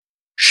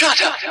Shut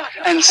up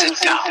and sit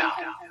down.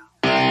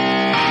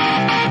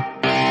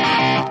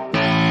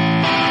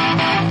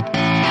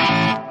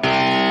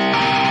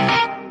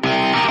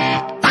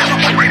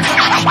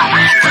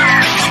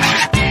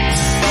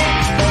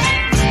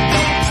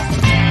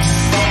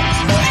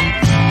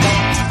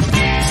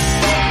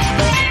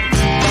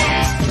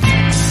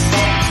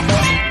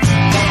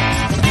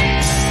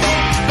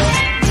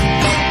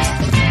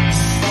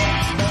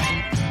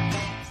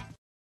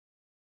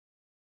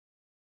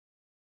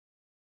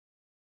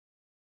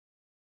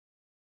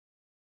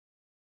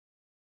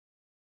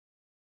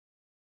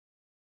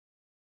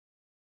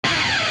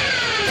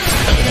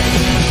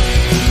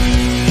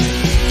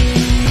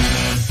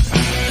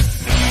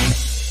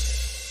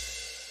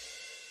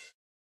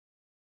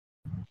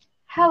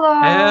 Hello.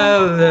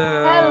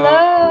 Hello.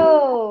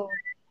 Hello.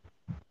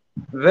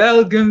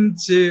 Welcome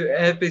to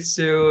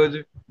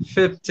episode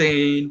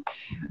 15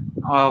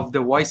 of the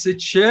VoiceIt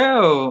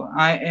show.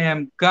 I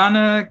am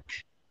Kanak,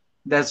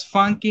 that's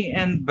Funky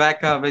and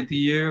Becca with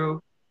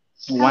you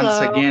once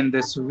Hello. again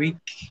this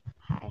week.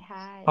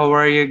 Hi. How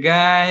are you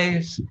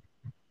guys?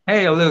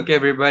 Hey, look,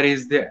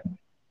 everybody's there.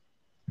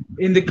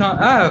 In the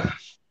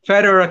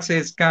Feder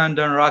Roxie's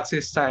countdown, Roxie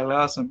style,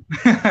 awesome.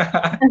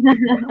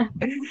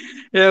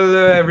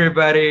 Hello,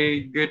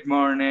 everybody. Good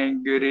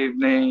morning, good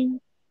evening,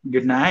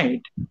 good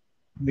night,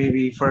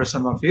 maybe for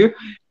some of you.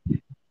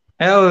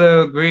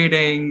 Hello,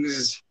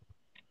 greetings.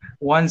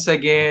 Once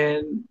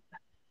again,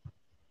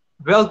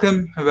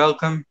 welcome,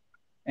 welcome,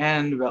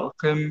 and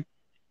welcome.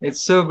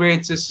 It's so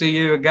great to see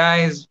you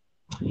guys.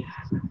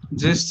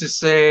 Just to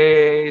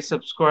say,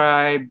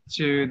 subscribe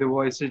to the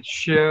VoiceIt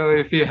show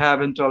if you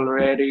haven't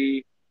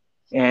already.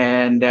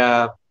 And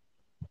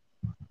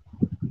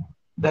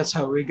that's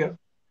how we go.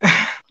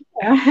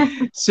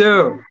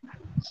 So,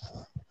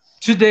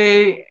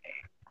 today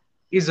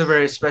is a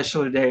very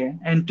special day,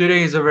 and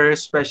today is a very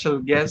special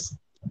guest.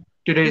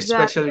 Today's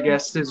special Exactly.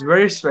 guest is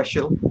very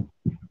special,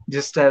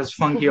 just as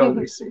Funky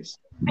always says.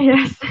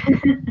 Yes.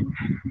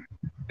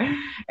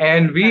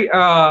 And we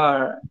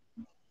are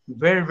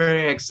very,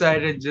 very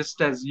excited,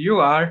 just as you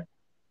are,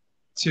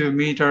 to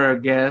meet our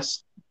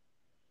guest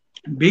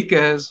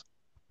because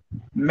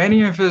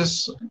many of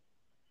us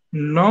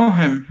know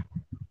him,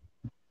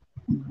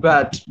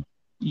 but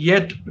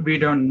yet we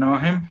don't know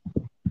him.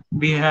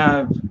 We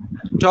have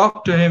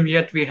talked to him,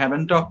 yet we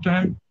haven't talked to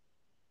him.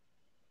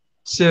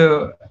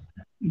 So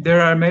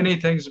there are many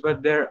things,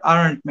 but there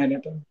aren't many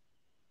things.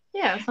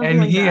 Yeah, something And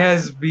like he that.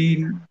 has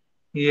been,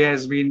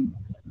 behind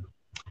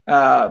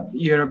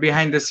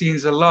the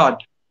scenes a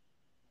lot.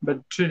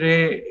 But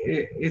today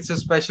it's a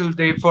special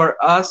day for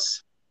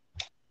us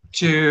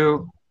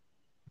to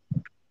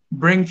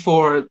bring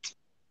forth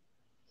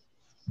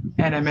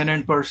an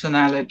eminent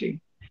personality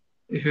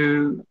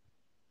who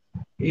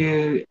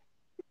is,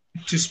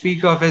 to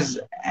speak of his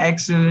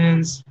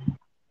excellence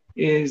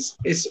is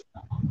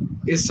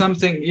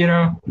something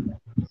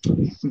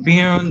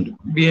beyond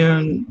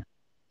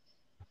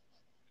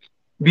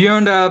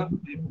beyond a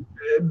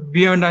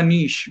beyond a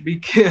niche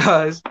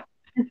because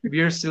we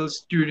are still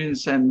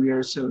students and we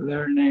are still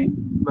learning,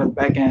 but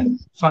back and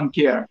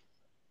funkier.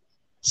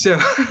 So,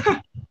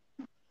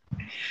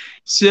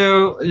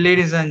 so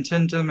ladies and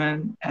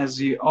gentlemen,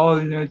 as you all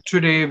know,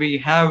 today we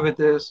have with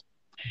us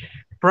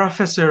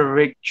Professor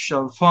Rick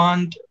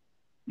Chalfant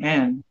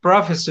and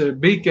Professor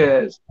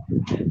because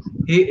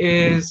he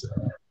is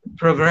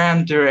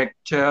program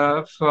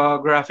director for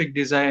graphic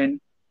design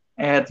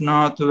at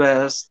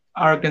Northwest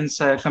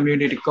Arkansas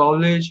Community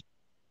College.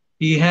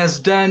 He has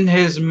done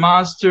his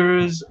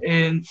master's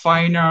in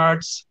fine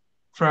arts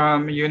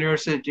from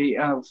University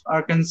of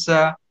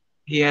Arkansas.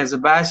 He has a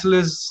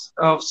bachelor's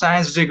of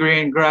science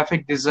degree in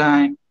graphic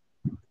design,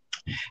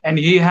 and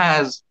he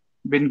has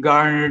been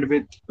garnered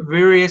with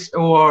various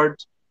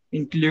awards,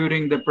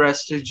 including the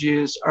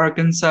prestigious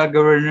Arkansas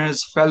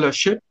Governor's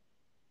Fellowship.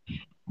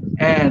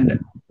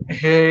 And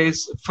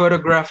his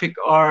photographic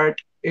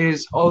art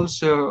is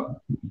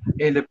also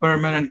in the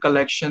permanent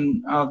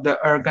collection of the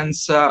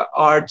Arkansas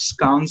Arts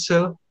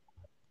Council.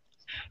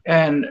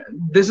 And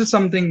this is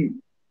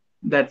something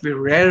that we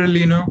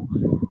rarely know,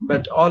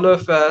 but all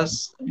of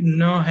us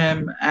know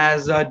him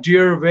as a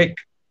Dear Vic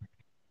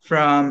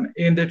from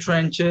In the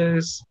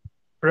Trenches,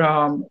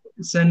 from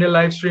Sunday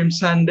Livestream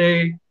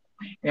Sunday,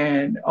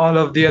 and all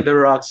of the other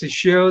Roxy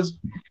shows.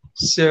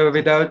 So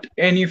without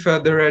any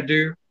further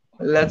ado,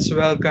 let's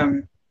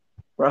welcome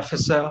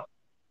Professor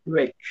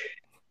Rick.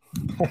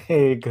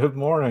 Hey, good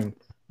morning.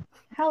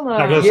 Hello.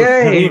 I guess it's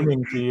good Yay!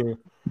 evening to you.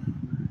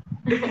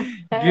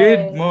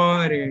 Good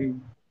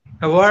morning.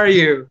 How are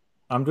you?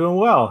 I'm doing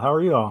well. How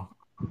are you all?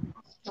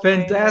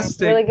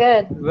 Fantastic. Really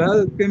good.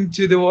 Welcome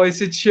to the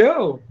VoiceIt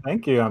show.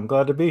 Thank you. I'm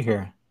glad to be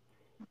here.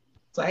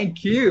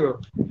 Thank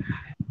you.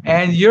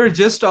 And you're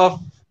just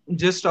off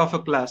a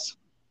class.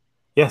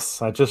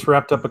 Yes, I just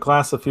wrapped up a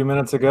class a few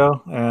minutes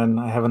ago, and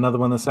I have another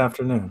one this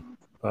afternoon.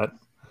 But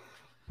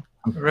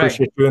I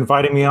appreciate you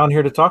inviting me on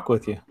here to talk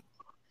with you.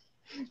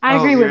 I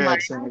agree with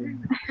Mike.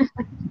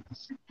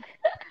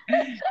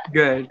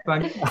 Good.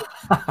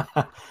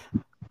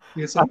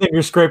 You I said? think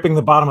you're scraping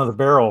the bottom of the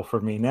barrel for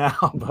me now,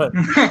 but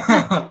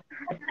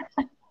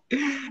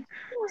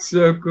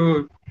So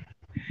cool.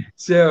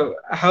 So,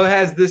 how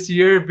has this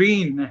year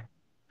been?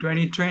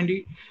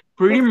 2020?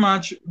 Pretty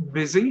much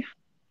busy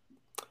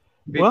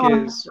well,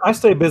 because, I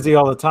stay busy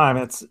all the time.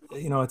 It's a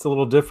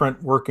little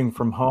different working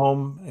from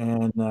home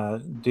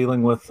and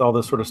dealing with all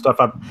this sort of stuff.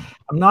 I'm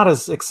not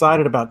as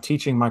excited about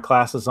teaching my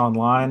classes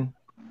online.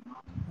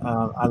 I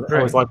always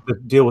right. like to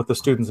deal with the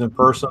students in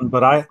person,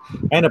 but I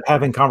end up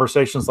having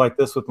conversations like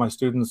this with my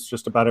students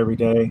just about every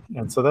day,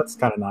 and so that's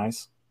kind of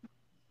nice.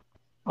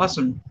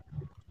 Awesome.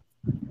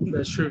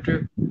 That's true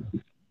too.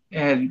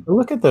 And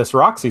Look at this,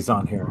 Roxy's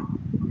on here.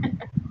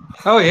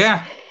 oh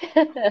yeah,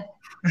 tell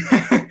He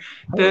wants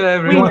me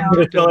everyone,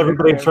 to tell tell the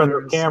everybody to turn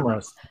their drivers.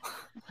 cameras.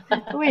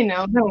 We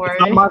know, don't It's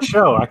not worry. my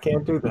show. I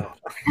can't do that.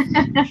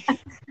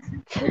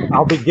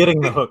 I'll be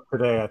getting the hook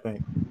today, I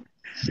think.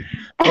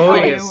 Oh Oh,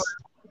 you yes,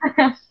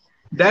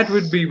 that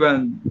would be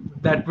one.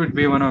 That would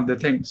be one of the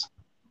things.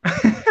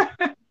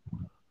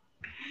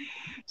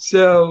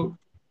 So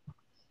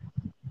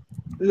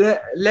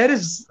let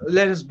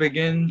us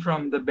begin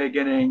from the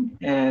beginning,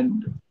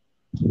 and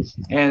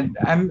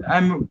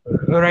I'm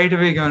right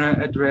away gonna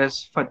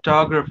address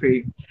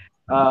photography.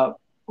 Uh,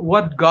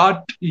 what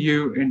got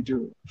you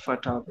into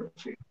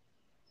photography?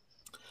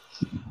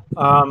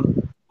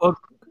 Well,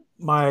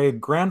 my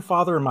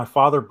grandfather and my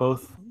father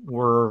both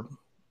were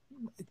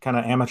kind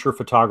of amateur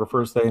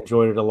photographers. They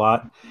enjoyed it a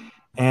lot.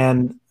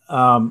 And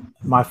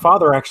my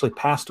father actually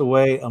passed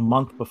away a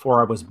month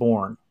before I was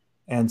born.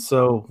 And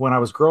so when I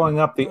was growing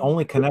up, the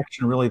only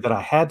connection really that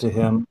I had to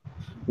him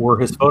were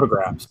his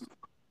photographs.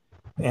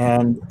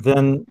 And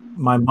then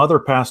my mother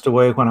passed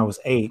away when I was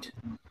 8.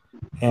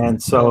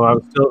 And so Oh, I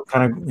was still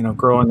kind of,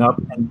 growing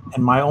up. And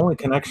my only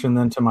connection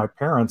then to my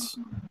parents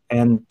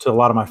and to a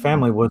lot of my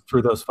family was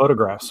through those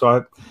photographs.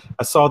 So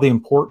I saw the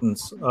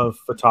importance of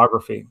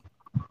photography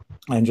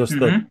and just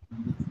mm-hmm.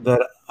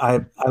 that I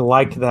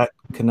liked that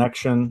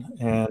connection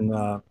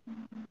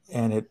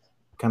and it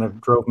kind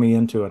of drove me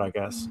into it, I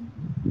guess.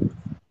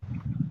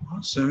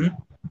 Awesome.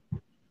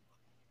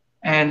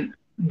 And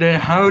then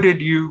how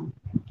did you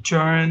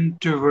turn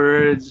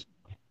towards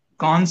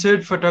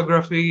concert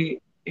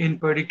photography in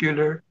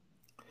particular?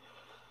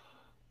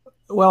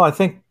 Well, I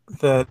think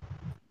that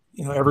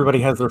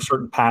everybody has their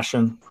certain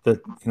passion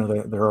that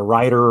they're a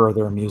writer or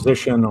they're a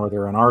musician or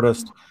they're an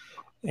artist,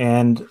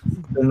 and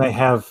then they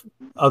have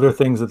other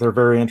things that they're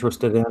very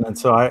interested in. And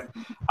so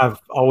I've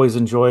always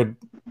enjoyed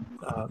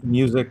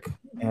music,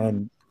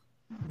 and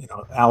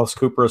Alice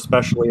Cooper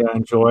especially I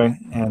enjoy,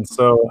 and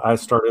so I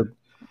started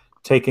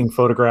taking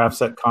photographs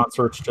at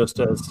concerts just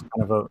as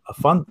kind of a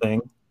fun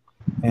thing,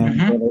 and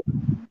Mm-hmm. then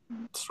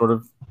it sort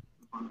of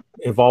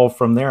evolved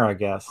from there, I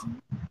guess.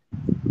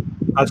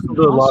 I still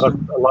do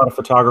Awesome. a lot of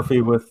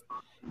photography with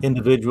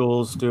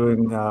individuals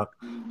doing.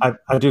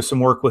 I do some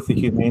work with the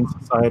Humane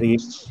Society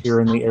here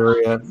in the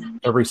area.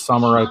 Every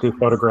summer, I do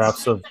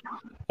photographs of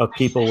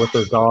people with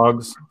their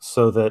dogs,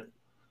 so that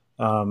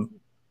um,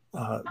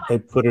 they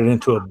put it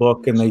into a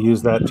book and they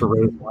use that to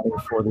raise money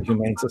for the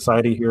Humane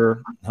Society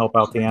here and help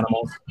out the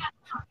animals.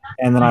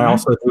 And then I Mm-hmm.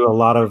 also do a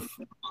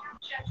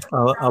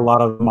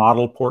lot of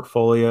model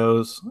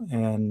portfolios,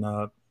 and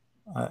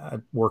I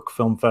work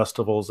film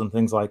festivals and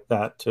things like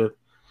that to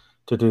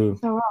do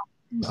Oh,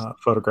 wow.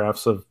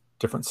 photographs of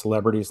different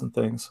celebrities and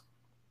things.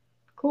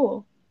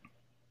 Cool.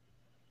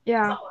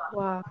 Yeah.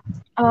 Wow.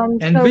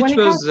 And So which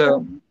was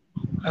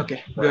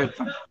okay, go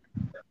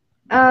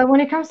ahead.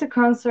 when it comes to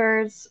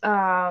concerts,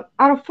 out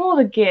of all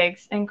the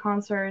gigs and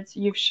concerts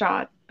you've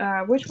shot,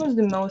 which was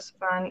the most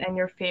fun and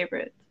your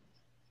favorite?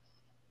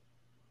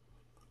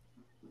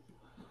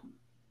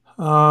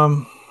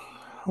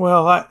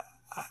 Well, I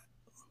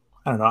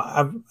don't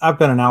know. I've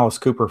been an Alice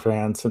Cooper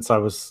fan since I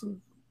was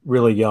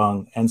really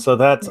young, and so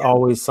that's Yeah.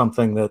 always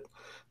something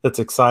that's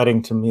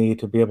exciting to me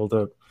to be able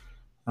to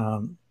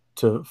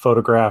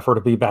photograph or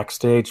to be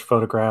backstage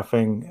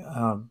photographing,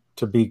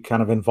 to be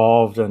kind of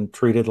involved and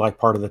treated like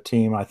part of the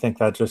team. I think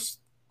that's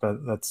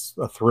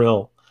a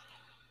thrill,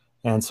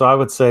 and so I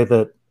would say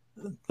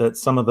that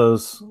some of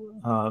those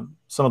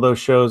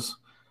shows.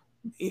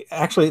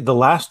 Actually, the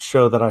last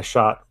show that I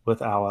shot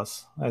with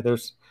Alice, that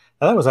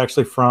was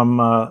actually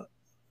from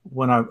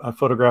when I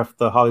photographed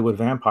the Hollywood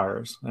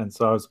vampires, and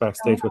so I was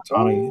backstage with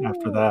Tommy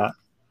after that,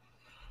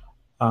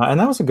 and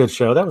that was a good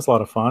show. That was a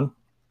lot of fun.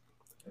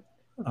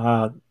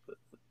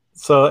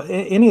 So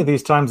any of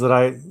these times that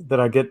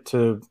I get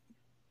to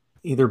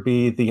either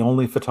be the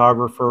only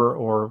photographer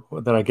or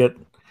that I get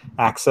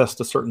access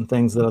to certain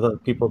things that other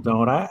people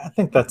don't, I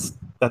think that's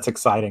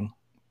exciting.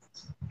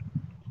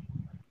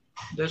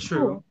 That's true.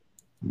 Cool.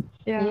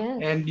 Yeah. Yes.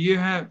 And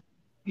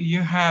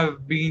you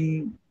have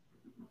been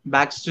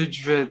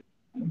backstage with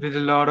a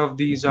lot of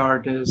these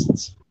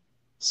artists.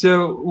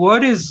 So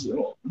what is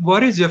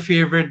your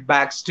favorite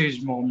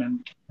backstage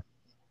moment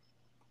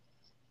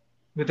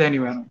with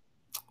anyone?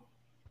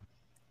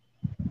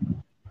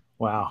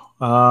 Wow.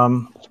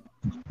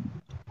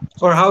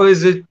 Or how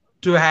is it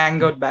to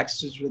hang out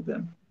backstage with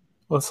them?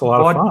 Well, it's a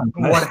lot of fun.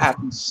 What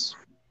happens?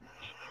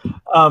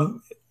 I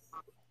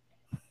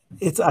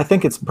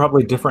think it's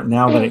probably different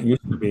now than it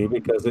used to be,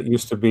 because it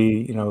used to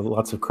be,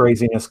 lots of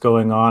craziness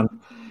going on,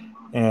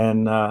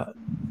 and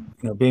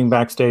being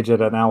backstage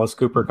at an Alice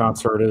Cooper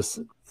concert is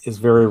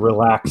very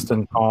relaxed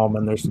and calm,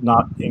 and there's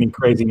not any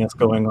craziness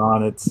going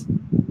on. It's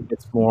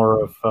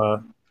more of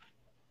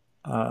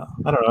I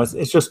don't know.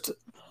 It's just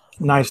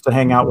nice to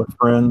hang out with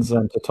friends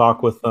and to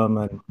talk with them,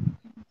 and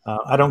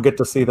I don't get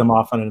to see them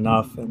often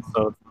enough, and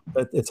so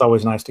it's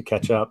always nice to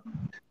catch up.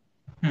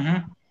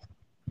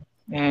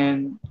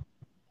 And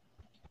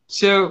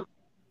so,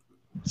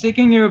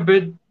 taking you a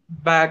bit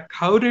back,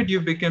 how did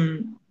you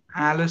become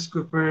Alice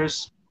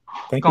Cooper's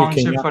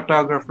concert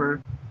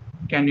photographer?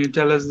 Can you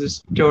tell us the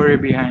story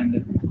behind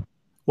it?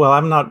 Well,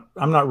 I'm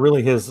not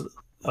really his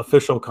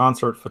official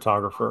concert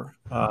photographer.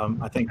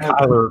 I think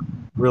Kyler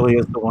really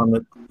is the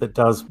one that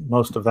does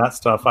most of that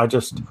stuff. I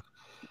just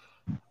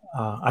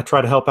I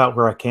try to help out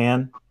where I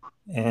can,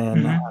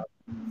 and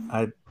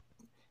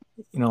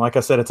like I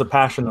said, it's a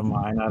passion of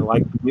mine. I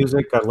like the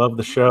music, I love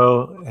the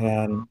show,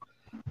 and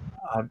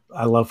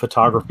I love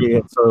photography.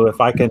 And so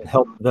if I can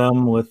help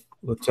them with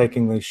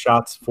taking these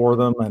shots for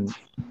them and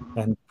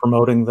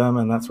promoting them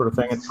and that sort of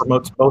thing, it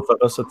promotes both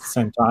of us at the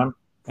same time,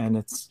 and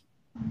it's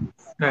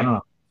I don't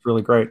know, it's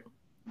really great.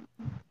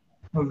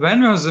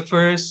 When was the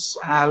first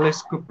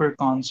Alice Cooper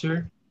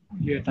concert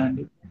you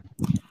attended?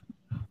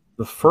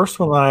 The first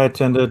one that I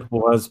attended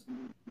was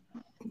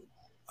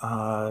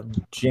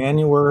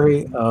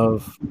January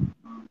of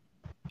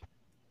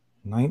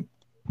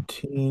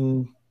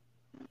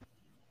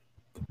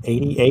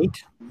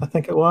 1988, I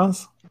think it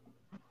was.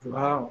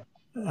 Wow.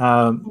 That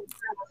was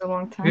a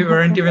long time. We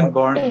weren't even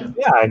born.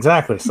 Yeah,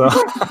 exactly. So,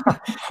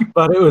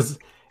 but it was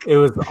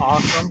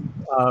awesome.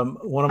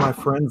 One of my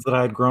friends that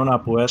I had grown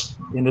up with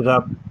ended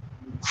up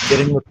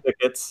getting the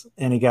tickets,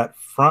 and he got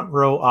front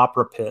row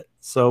opera pit.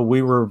 So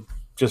we were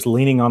just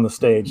leaning on the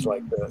stage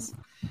like this.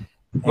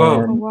 Whoa.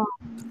 And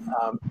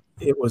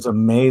it was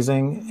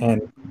amazing.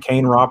 And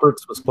Kane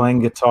Roberts was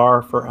playing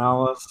guitar for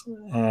Alice,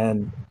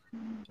 and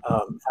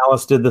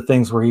Alice did the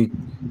things where he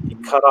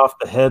cut off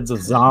the heads of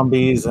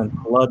zombies and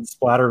blood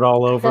splattered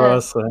all over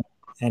us,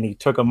 and he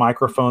took a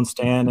microphone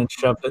stand and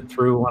shoved it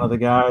through one of the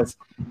guys.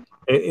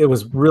 It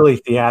was really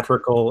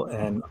theatrical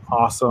and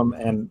awesome,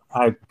 and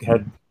I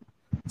had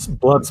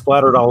blood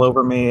splattered all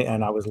over me,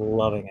 and I was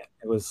loving it.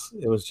 It was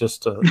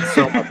just so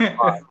much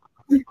fun.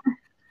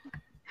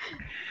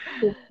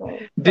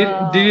 Did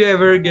you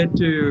ever get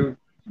to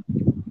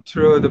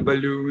throw the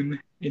balloon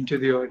into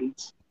the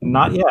audience?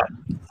 Not yet.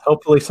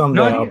 Hopefully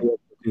someday I'll be able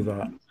to do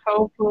that.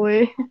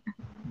 Hopefully.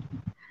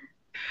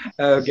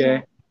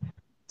 Okay.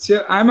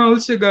 So I'm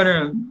also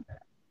gonna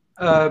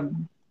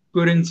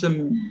put in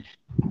some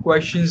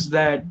questions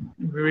that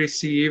we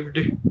received,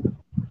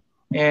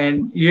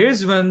 and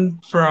here's one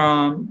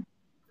from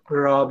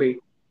Robbie.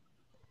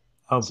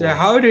 So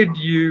how did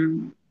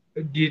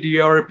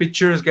your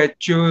pictures get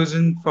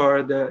chosen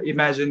for the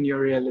Imagine Your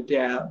Reality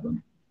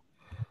album?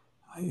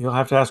 You'll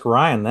have to ask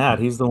Ryan that.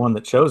 He's the one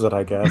that chose it,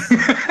 I guess.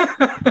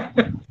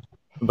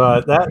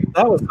 But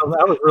I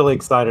was really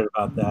excited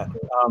about that.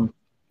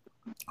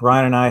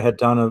 Ryan and I had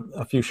done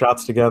a few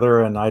shots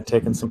together, and I'd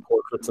taken some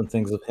portraits and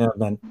things of him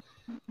and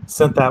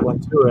sent that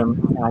one to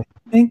him. And I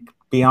think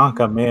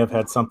Bianca may have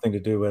had something to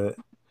do with it.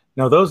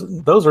 No, those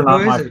are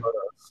not my photos.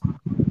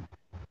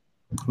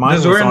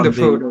 Those weren't the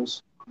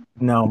photos.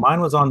 No,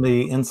 mine was on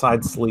the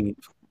inside sleeve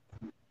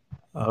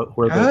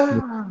with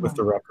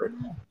the record.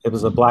 It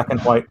was a black and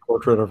white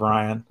portrait of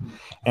Ryan,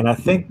 and I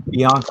think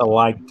Bianca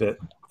liked it,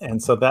 and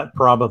so that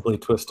probably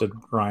twisted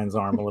Ryan's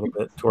arm a little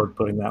bit toward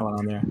putting that one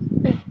on there.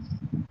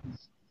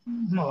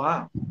 Oh,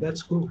 wow,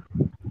 that's cool.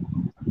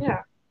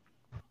 Yeah.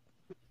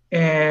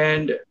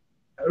 And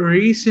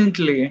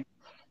recently,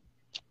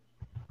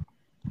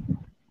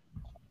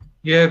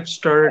 you have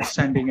started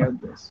sending out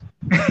this.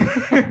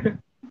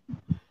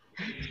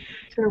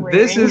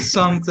 This is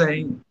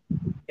something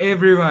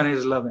everyone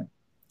is loving.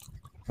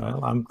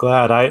 Well, I'm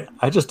glad. I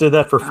just did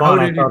that for fun.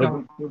 How did you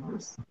come up with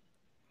this?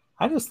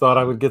 I just thought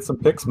I would get some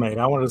pics made.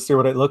 I wanted to see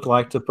what it looked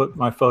like to put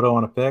my photo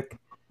on a pic.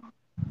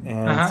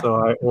 And so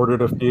I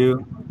ordered a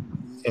few,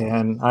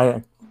 and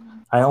I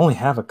only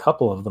have a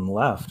couple of them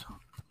left.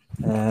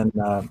 And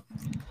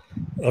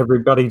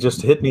everybody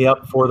just hit me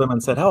up for them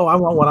and said, "Oh, I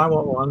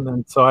want one."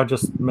 And so I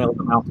just mailed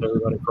them out to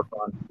everybody for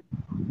fun.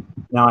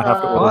 Now I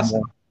have to order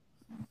more.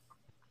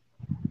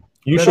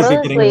 You should be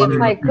getting one.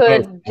 If I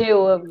could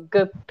do a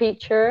good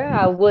picture,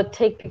 I would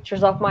take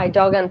pictures of my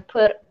dog and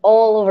put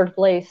all over the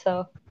place.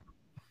 So,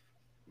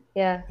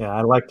 yeah. Yeah,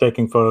 I like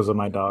taking photos of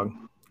my dog.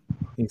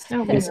 He's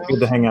good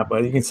to hang out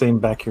with. You can see him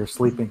back here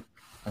sleeping,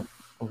 right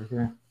over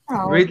here.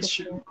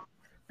 Which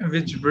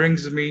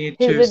brings me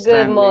to He's a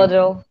good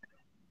model.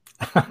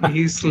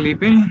 He's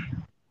sleeping.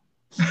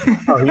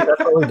 Oh,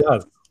 that's what he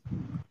does.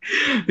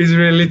 He's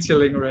really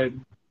chilling, right?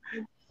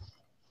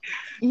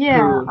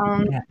 Yeah.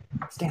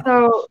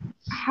 So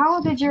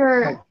how did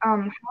your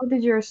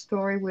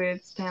story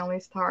with Stanley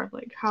start?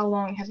 Like, how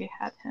long have you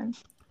had him?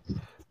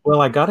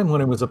 Well, I got him when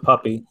he was a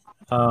puppy.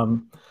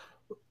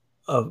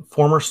 a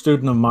former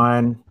student of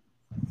mine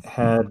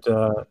had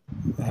a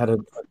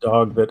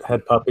dog that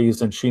had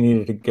puppies, and she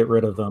needed to get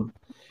rid of them.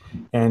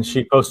 And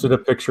she posted a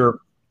picture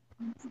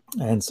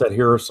and said,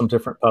 "Here are some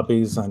different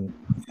puppies." And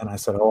I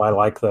said, "Oh, I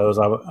like those.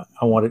 I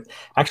wanted."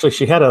 Actually,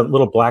 she had a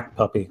little black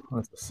puppy.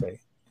 Let's see.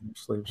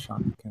 Sleeve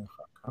shot.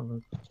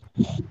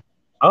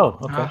 Oh,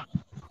 okay.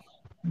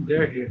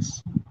 There he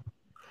is.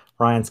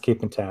 Ryan's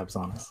keeping tabs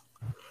on us.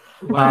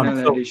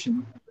 Final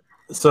edition.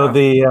 So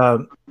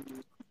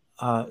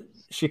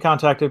she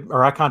contacted,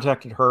 or I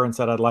contacted her and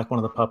said I'd like one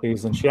of the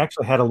puppies, and she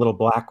actually had a little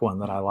black one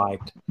that I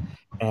liked,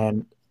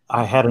 and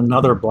I had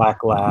another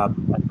black lab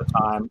at the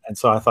time, and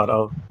so I thought,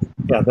 oh,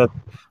 yeah,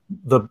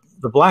 the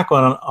black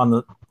one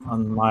on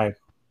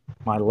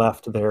my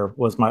left there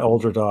was my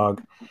older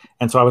dog,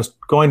 and so I was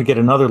going to get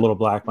another little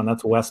black one.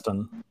 That's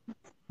Weston,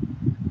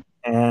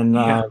 and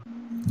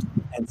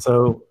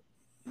so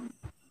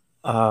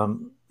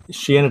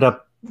she ended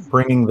up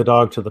bringing the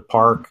dog to the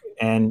park,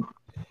 and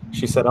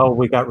she said, "Oh,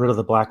 we got rid of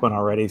the black one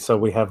already, so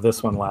we have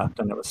this one left,"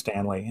 and it was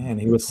Stanley, and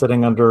he was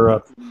sitting under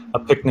a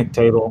picnic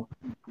table.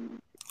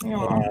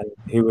 And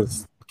he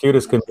was cute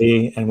as could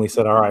be, and we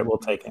said, "All right, we'll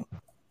take him."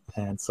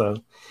 And so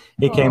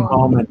he came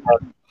home and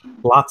had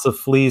lots of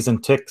fleas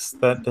and ticks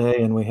that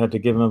day, and we had to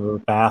give him a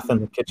bath in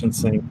the kitchen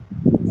sink.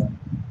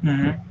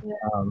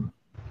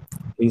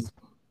 He's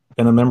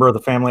been a member of the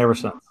family ever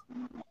since.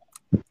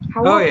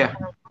 Yeah,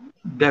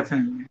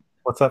 definitely.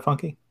 What's that,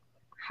 Funky?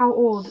 How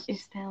old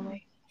is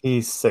Stanley?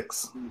 He's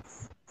 6.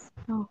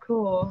 Oh,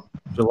 cool.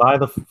 July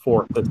the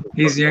 4th.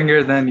 He's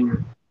younger than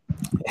you.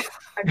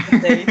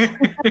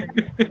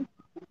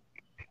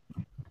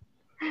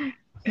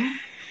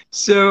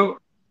 So,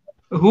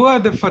 who are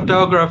the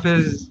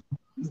photographers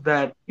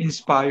that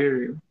inspire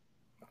you?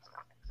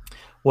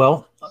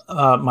 Well,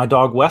 my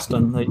dog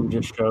Weston that you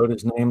just showed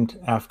is named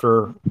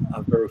after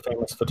a very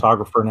famous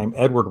photographer named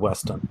Edward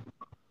Weston,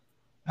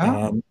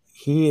 and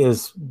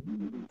he's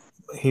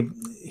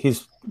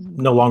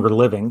no longer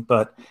living,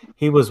 but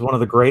he was one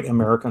of the great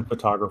American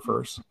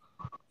photographers,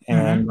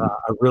 and I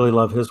really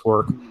love his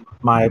work.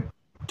 My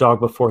dog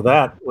before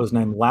that was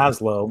named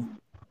Laszlo,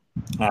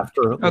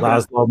 after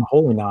Laszlo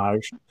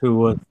Moholy-Nagy, who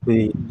was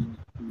the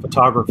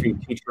photography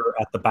teacher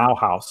at the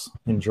Bauhaus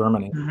in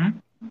Germany.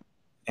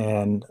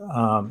 And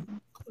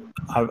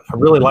I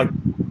really like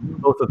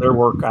both of their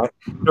work.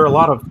 There are a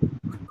lot of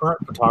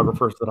current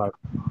photographers that I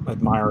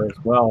admire as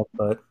well,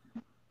 but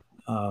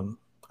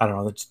I don't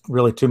know, it's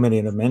really too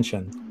many to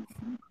mention.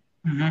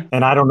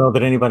 And I don't know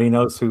that anybody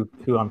knows who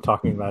I'm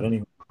talking about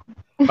anyway.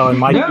 Oh, and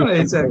Mike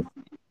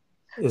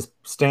is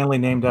Stanley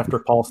named after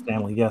Paul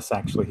Stanley? Yes,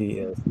 actually he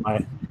is.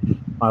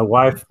 My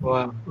wife,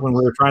 when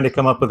we were trying to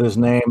come up with his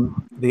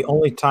name, the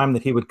only time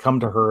that he would come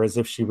to her is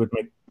if she would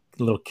make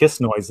little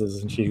kiss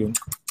noises,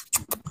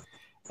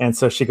 and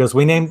so she goes,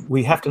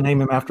 we have to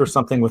name him after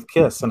something with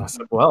kiss. And I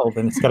said, well,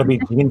 then it's got to be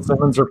Gene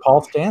Simmons or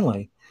Paul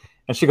Stanley.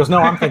 And she goes, no,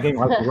 I'm thinking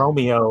like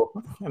Romeo.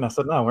 And I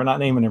said, no, we're not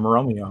naming him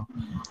Romeo.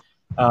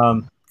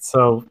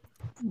 So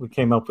we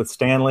came up with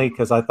Stanley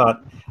because I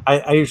thought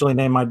I usually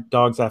name my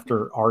dogs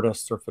after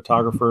artists or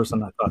photographers,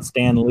 and I thought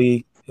Stan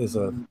Lee is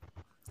a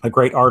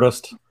great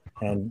artist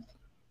and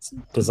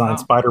designed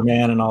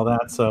Spider-Man and all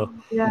that. So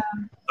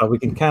we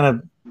can kind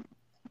of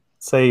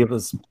say it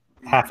was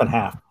half and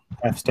half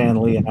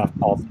Stan Lee and half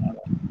Paul Stanley.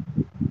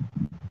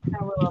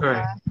 I will love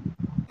that.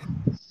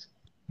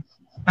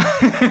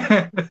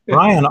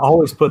 Ryan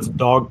always puts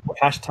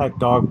hashtag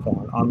dog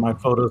porn on my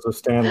photos of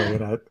Stanley,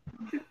 and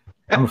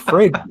I'm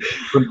afraid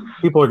when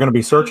people are going to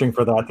be searching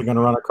for that, they're going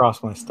to run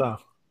across my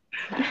stuff.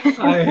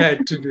 I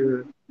had to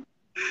do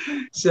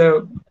it.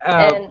 So,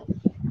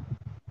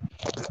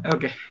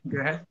 okay, go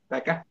ahead,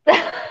 Becca.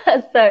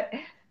 So,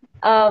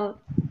 how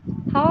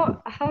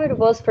it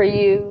was for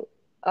you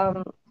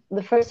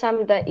the first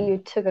time that you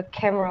took a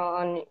camera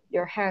on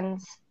your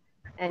hands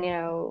and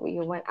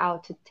you went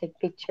out to take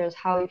pictures,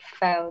 how it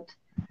felt?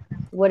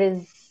 What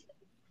is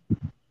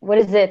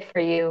it for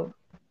you?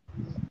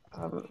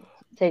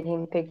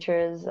 Taking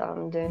pictures,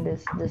 doing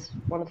this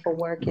wonderful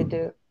work you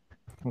do.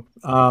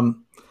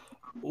 One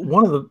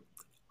of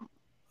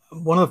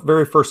the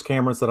very first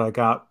cameras that I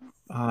got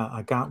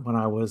when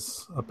I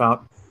was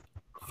about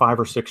 5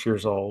 or 6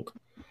 years old,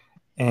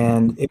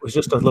 and it was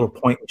just a little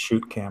point and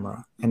shoot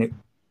camera, and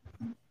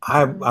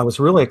I was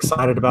really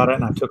excited about it,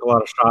 and I took a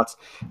lot of shots.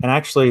 And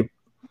actually,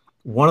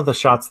 one of the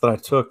shots that I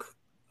took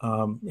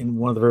in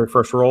one of the very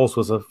first rolls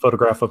was a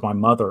photograph of my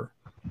mother,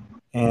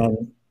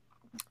 and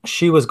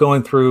she was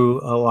going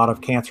through a lot of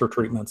cancer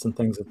treatments and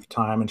things at the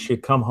time, and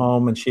she'd come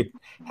home and she'd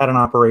had an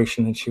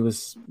operation, and she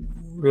was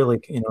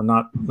really,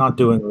 not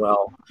doing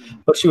well,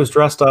 but she was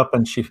dressed up,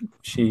 and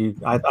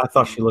I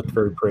thought she looked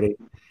very pretty,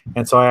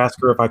 and so I asked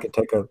her if I could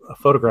take a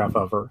photograph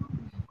of her,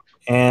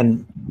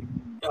 and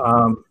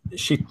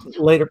she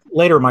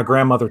later my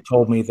grandmother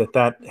told me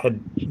that had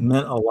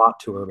meant a lot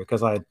to her,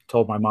 because I had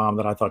told my mom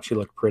that I thought she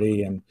looked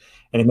pretty, and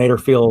it made her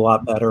feel a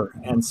lot better,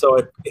 and so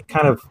it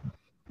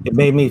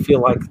made me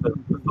feel like the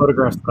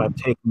photographs that I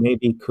take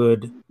maybe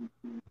could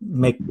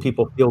make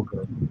people feel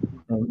good.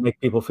 and make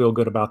people feel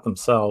good about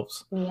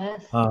themselves.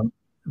 Yes.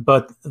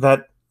 But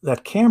that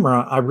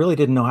camera, I really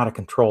didn't know how to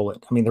control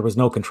it. I mean, there was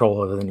no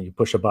control other than you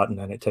push a button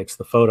and it takes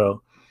the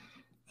photo.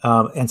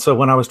 And so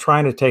when I was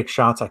trying to take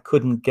shots, I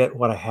couldn't get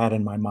what I had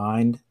in my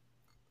mind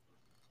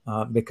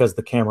because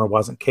the camera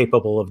wasn't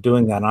capable of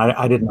doing that. And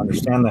I didn't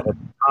understand that at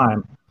the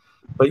time.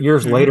 But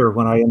years later,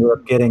 when I ended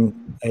up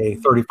getting a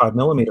 35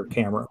 millimeter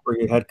camera where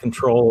you had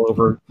control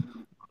over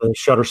the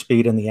shutter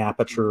speed and the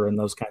aperture and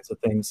those kinds of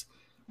things,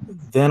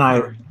 then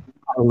I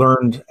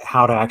learned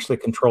how to actually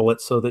control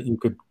it so that you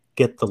could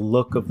get the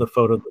look of the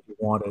photo that you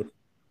wanted.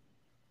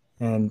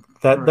 And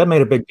that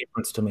made a big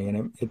difference to me.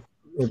 And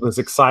it was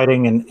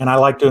exciting. And I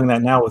like doing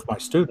that now with my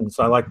students.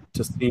 I like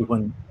to see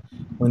when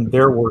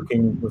they're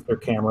working with their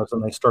cameras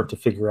and they start to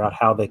figure out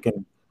how they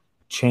can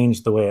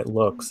change the way it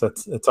looks.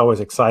 It's always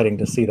exciting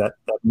to see that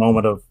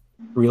moment of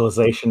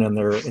realization in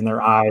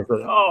their eyes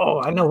that,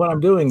 oh, I know what I'm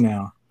doing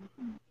now.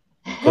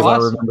 Because I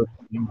remember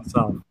doing it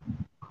myself.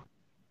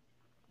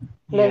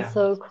 That's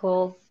so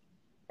cool.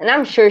 And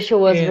I'm sure she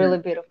was really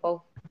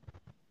beautiful.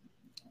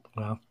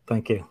 Well,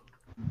 thank you.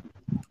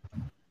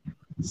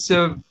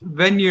 So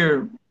when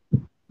you're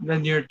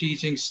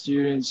teaching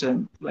students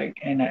and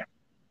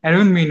I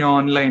don't mean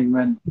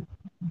online,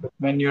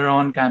 when you're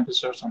on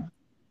campus or something.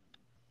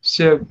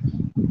 So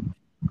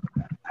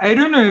I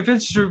don't know if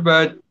it's true,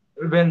 but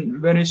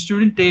when a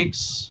student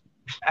takes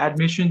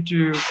admission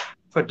to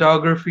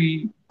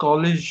photography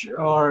college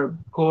or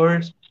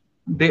course,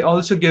 they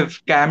also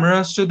give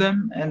cameras to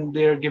them and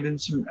they're given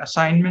some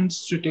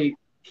assignments to take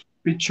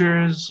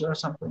pictures or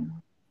something.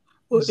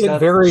 Well, it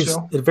varies.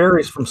 It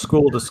varies from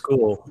school to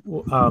school.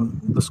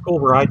 The school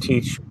where I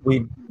teach,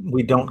 we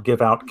don't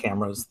give out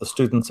cameras. The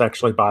students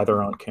actually buy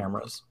their own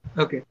cameras.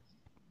 Okay.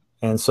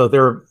 And so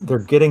they're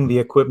getting the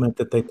equipment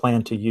that they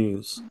plan to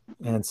use.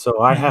 And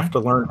so I have to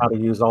learn how to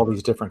use all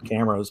these different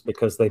cameras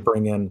because they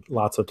bring in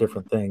lots of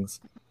different things.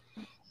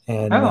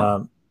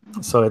 And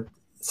so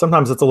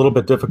sometimes it's a little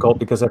bit difficult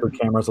because every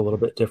camera is a little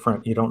bit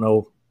different. You don't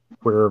know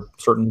where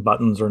certain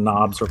buttons or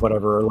knobs or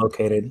whatever are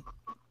located.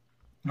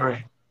 All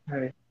right.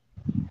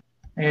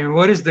 And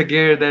what is the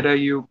gear that are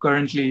you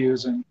currently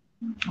using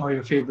or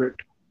your favorite?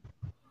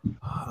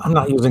 I'm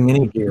not using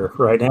any gear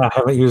right now. I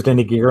haven't used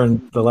any gear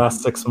in the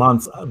last 6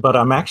 months, but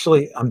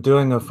I'm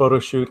doing a photo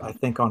shoot, I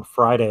think on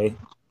Friday,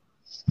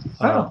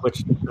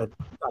 which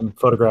I'm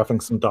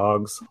photographing some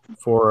dogs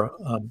for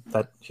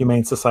that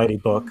Humane Society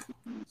book.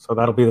 So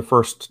that'll be the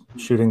first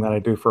shooting that I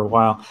do for a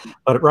while.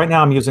 But right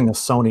now I'm using a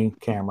Sony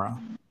camera.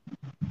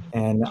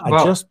 And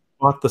I just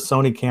bought the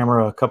Sony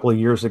camera a couple of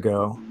years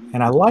ago,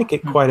 and I like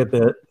it quite a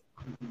bit.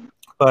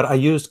 But I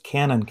used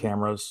Canon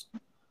cameras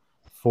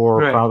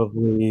for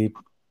probably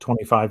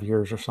 25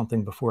 years or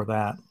something before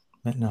that.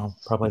 No,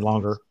 probably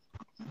longer.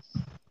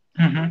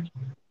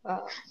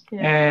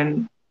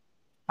 And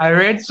I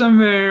read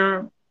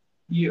somewhere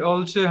you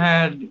also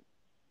had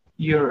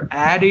your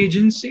ad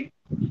agency.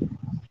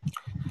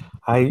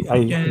 I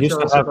used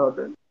to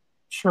have.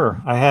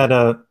 Sure, I had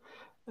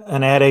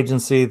an ad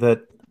agency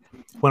that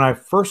when I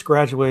first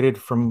graduated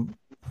from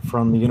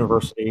the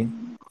university,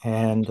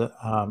 and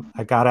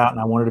I got out and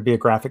I wanted to be a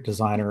graphic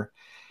designer.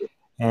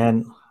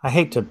 And I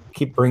hate to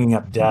keep bringing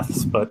up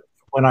deaths, but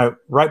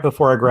right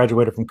before I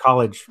graduated from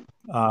college,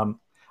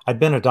 I'd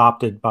been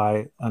adopted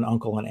by an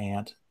uncle and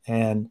aunt,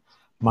 and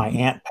my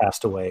aunt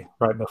passed away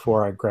right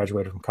before I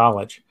graduated from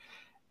college.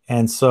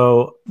 And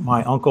so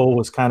my uncle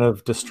was kind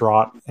of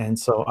distraught. And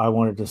so I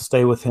wanted to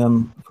stay with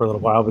him for a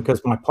little while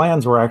because my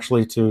plans were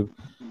actually to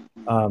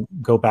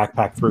go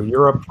backpack through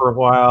Europe for a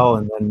while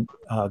and then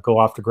go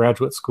off to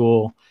graduate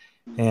school.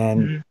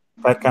 And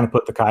that kind of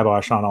put the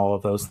kibosh on all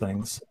of those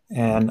things.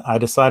 And I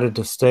decided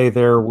to stay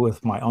there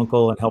with my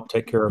uncle and help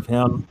take care of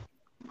him.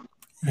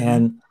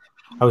 And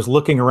I was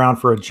looking around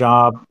for a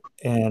job,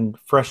 and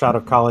fresh out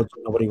of college,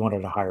 nobody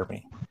wanted to hire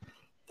me.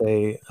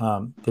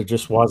 There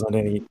just wasn't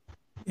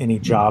any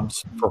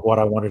jobs for what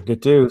I wanted to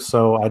do.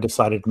 So I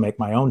decided to make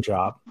my own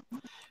job.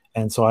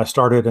 And so I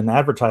started an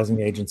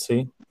advertising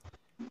agency.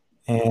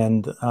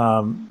 And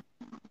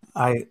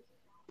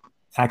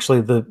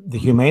actually, the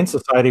Humane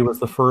Society was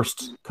the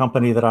first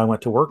company that I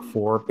went to work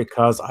for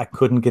because I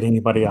couldn't get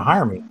anybody to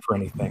hire me for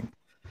anything.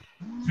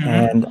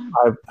 And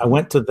I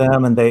went to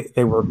them, and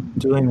they were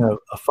doing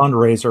a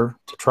fundraiser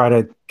to try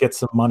to get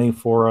some money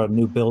for a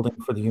new building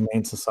for the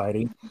Humane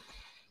Society.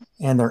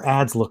 And their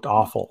ads looked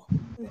awful.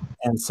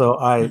 And so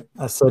I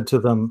said to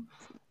them,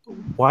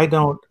 why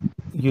don't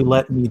you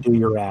let me do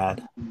your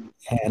ad?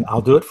 And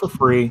I'll do it for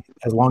free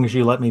as long as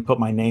you let me put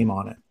my name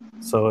on it.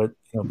 So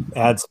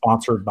ad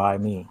sponsored by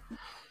me.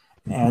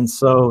 And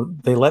so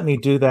they let me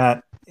do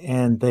that,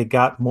 and they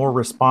got more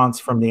response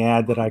from the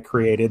ad that I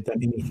created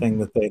than anything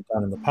that they'd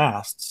done in the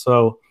past.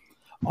 So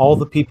all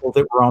the people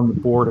that were on the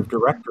board of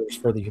directors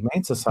for the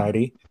Humane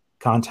Society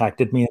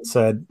contacted me and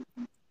said,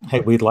 hey,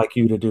 we'd like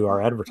you to do our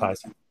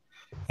advertising.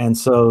 And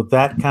so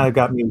that kind of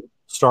got me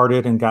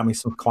started and got me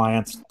some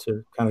clients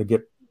to kind of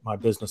get my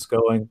business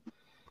going.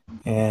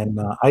 And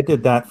I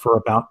did that for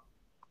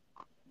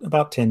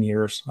about 10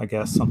 years, I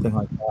guess, something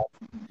like that.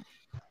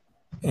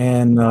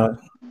 and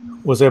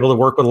was able to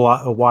work with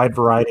a wide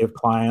variety of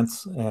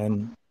clients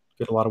and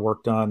get a lot of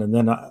work done. And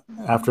then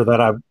after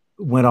that, I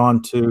went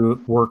on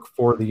to work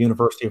for the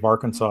University of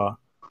Arkansas,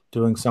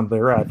 doing some of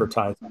their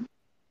advertising,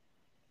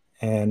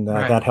 and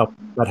that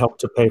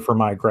helped to pay for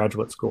my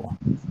graduate school.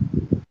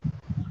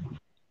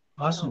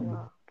 Awesome.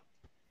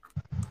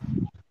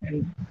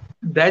 And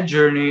that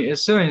journey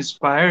is so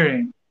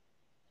inspiring.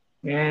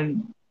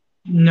 And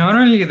not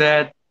only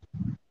that,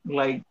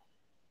 like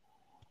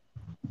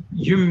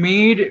you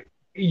made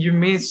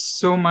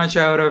so much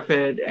out of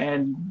it,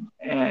 and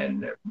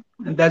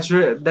that's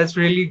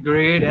really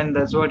great, and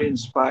that's what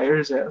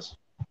inspires us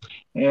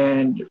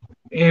and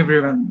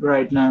everyone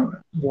right now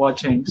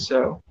watching.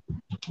 So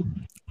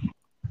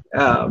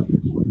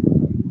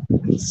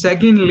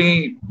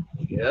secondly,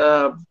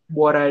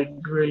 what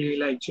I'd really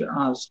like to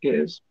ask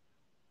is,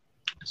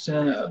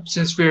 so,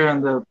 since we're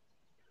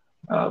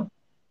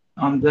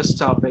on this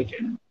topic,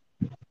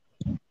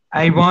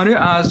 I want to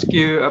ask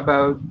you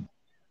about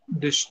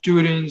the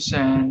students,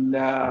 and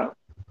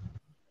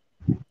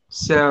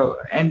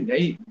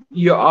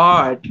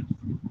your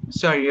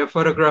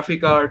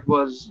photographic art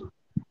was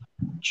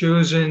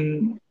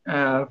chosen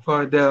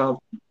for the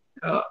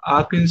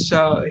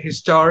Arkansas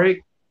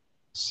Historic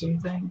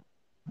something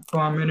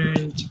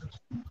prominent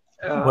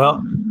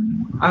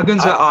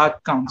Arkansas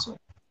Art Council.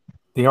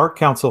 The Art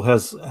Council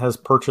has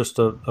purchased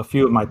a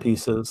few of my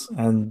pieces,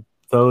 and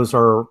those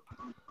are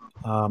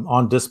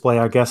on display,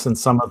 I guess, in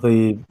some of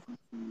the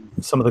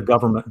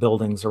government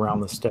buildings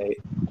around the state.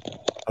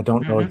 I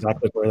don't know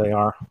exactly where they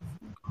are.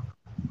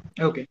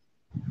 Okay.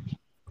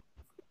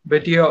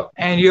 But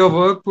your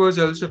work was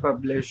also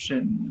published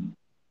in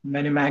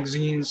many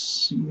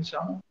magazines and so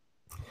on.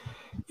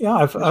 Yeah,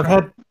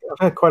 I've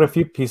had quite a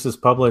few pieces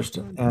published,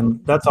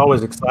 and that's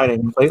always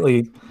exciting.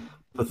 Lately,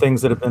 the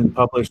things that have been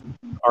published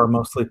are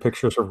mostly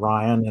pictures of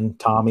Ryan and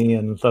Tommy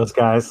and those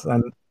guys,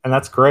 and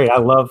that's great. I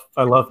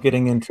love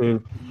getting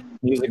into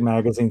music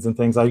magazines and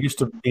things. I used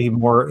to be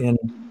more in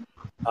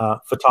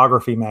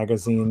photography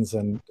magazines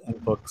and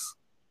books.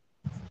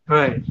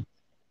 Right.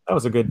 That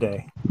was a good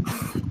day.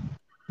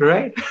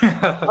 Right.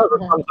 That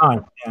was a fun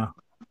time. Yeah.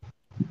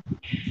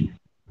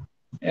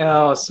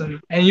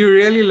 Awesome. And you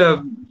really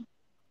love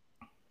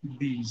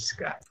these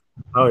guys.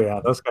 Oh yeah,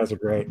 those guys are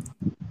great.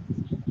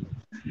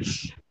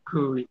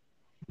 Cool.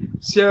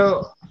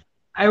 So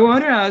I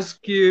want to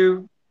ask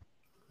you,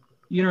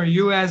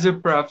 you as a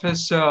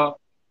professor,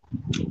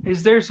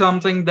 is there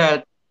something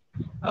that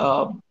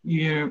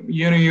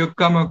you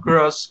come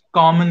across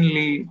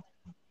commonly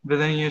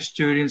within your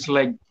students,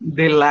 like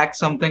they lack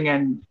something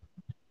and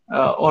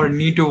or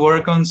need to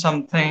work on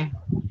something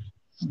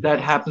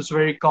that happens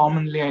very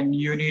commonly, and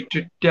you need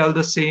to tell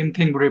the same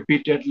thing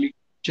repeatedly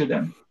to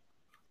them?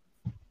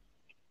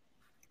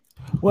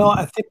 Well,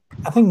 I think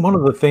one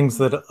of the things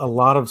that a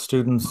lot of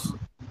students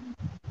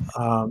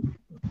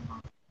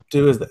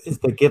do is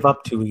they give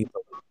up too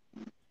easily,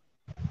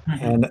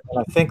 and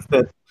I think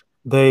that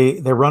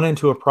they run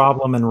into a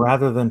problem, and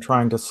rather than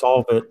trying to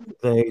solve it,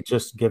 they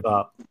just give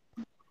up.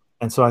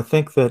 And so I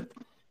think that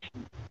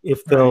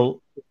if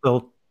they'll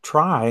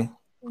try,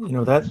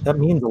 that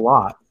means a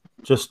lot.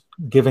 Just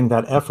giving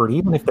that effort,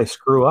 even if they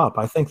screw up.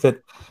 I think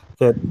that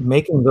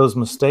making those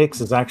mistakes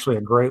is actually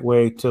a great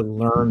way to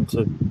learn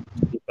to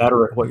be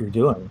better at what you're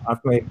doing.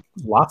 I've made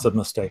lots of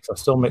mistakes. I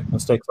still make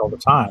mistakes all the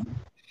time.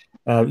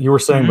 You were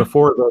saying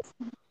before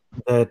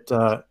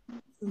that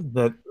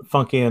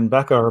Funky and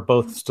Becca are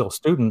both still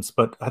students,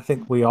 but I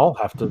think we all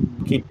have to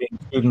keep being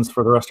students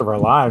for the rest of our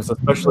lives,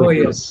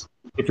 especially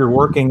if you're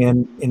working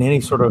in any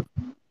sort of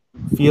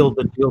field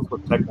that deals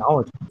with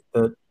technology.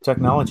 The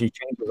technology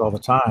changes all the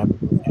time.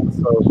 And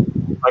so,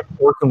 like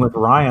working with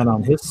Ryan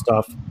on his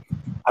stuff,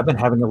 I've been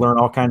having to learn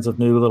all kinds of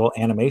new little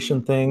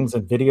animation things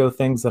and video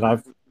things that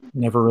I've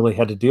never really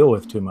had to deal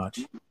with too much.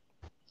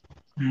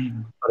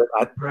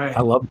 But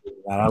I love doing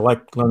that. I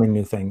like learning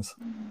new things.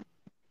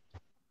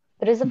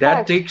 But it's a that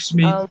fact. takes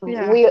me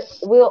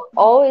We'll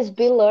always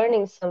be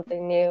learning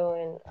something new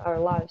in our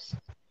lives.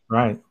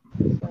 Right.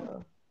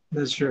 So,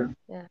 that's true.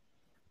 Yeah.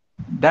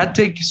 That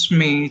takes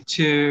me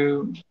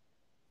to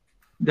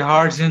the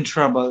Hearts in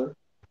Trouble,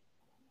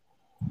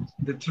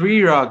 the 3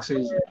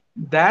 Roxies.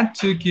 That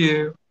took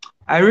you,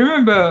 I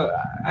remember,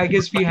 I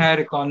guess we had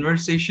a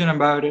conversation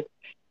about it.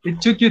 It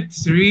took you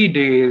 3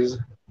 days.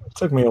 It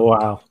took me a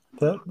while.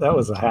 That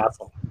was a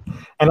hassle.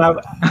 And I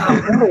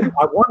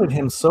wanted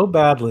him so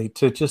badly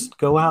to just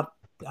go out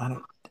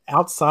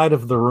outside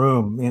of the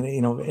room,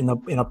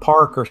 in a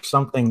park or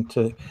something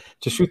to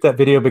shoot that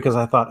video, because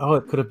I thought,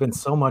 it could have been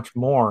so much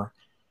more.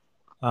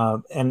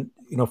 And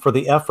for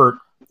the effort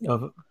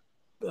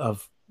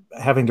of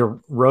having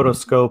to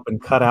rotoscope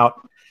and cut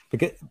out,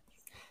 because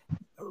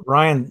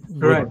Ryan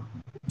would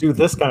do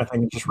this kind of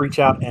thing and just reach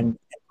out, and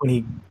when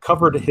he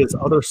covered his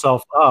other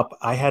self up,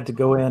 I had to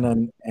go in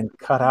and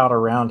cut out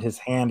around his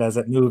hand as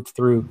it moved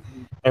through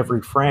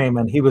every frame,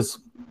 and he was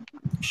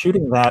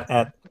shooting that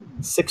at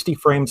 60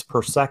 frames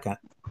per second.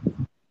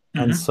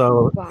 And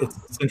so it's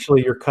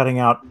essentially you're cutting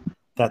out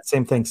that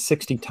same thing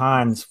 60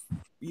 times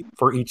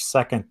for each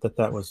second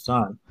that was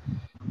done.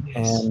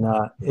 Yes. And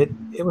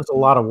it was a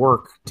lot of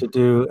work to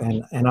do,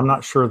 and I'm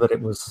not sure that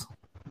it was.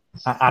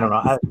 I don't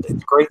know.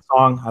 It's a great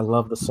song. I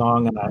love the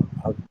song, and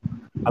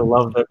I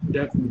love that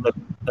Definitely.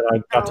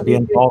 I got to be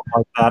involved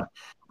like that.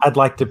 I'd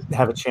like to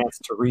have a chance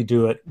to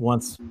redo it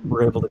once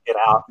we're able to get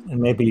out, and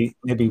maybe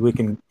we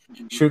can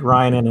shoot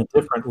Ryan in a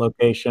different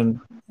location,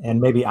 and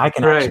maybe I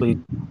can Right. actually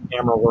do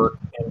camera work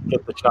and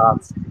get the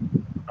shots,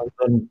 and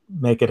then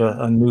make it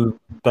a new,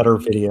 better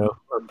video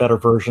or better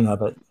version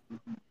of it.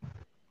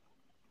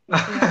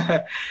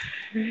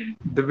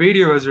 The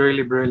video was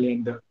really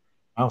brilliant, though.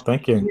 Oh,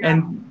 thank you.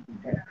 And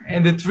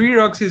the three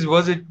Roxies,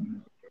 was it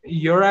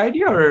your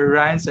idea or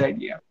Ryan's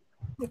idea?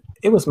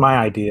 It was my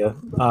idea.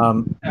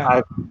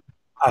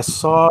 I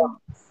saw,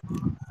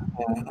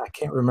 I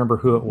can't remember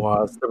who it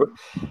was. There were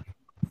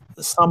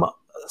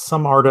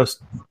some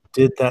artist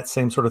did that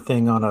same sort of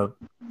thing on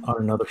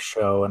another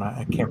show, and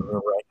I can't remember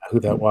right now who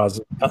that was.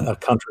 A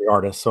country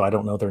artist, so I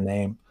don't know their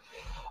name.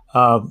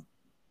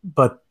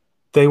 But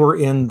they were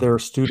in their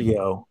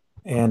studio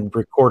and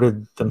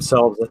recorded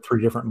themselves at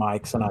 3 different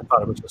mics, and I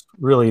thought it was just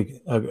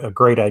really a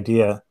great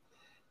idea.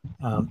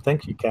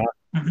 Thank you, Kat.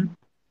 Mm-hmm.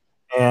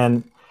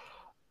 And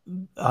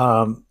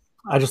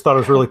I just thought it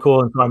was really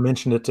cool, and so I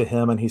mentioned it to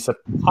him, and he said,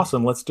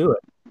 "Awesome, let's do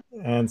it."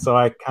 And so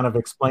I kind of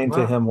explained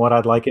to him what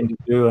I'd like him to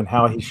do and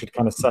how he should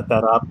kind of set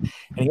that up.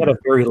 And he had a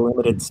very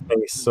limited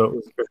space, so it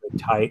was very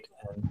tight.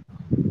 And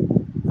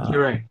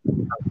You're right.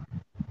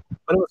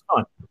 But it was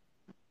fun.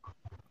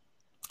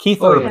 Keith,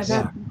 yes.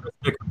 That's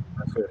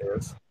who it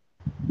is.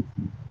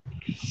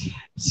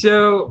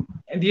 So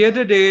the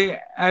other day,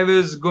 I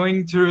was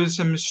going through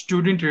some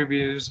student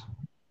reviews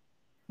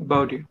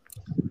about you.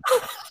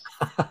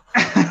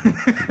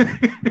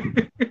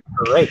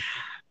 Great.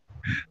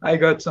 I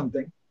got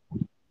something.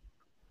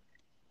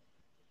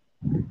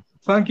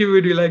 Funky,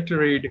 would you like to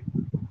read?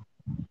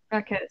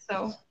 Okay,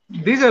 so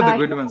These are the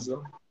good ones,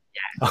 though.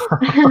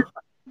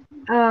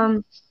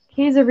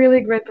 He's a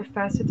really great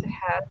professor to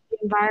have. The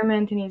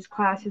environment in his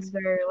class is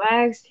very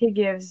relaxed. He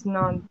gives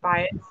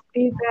non-biased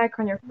feedback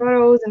on your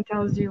photos and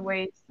tells you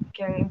ways you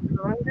can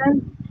improve on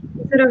them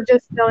instead of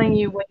just telling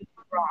you what you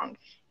did wrong.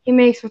 He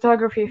makes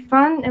photography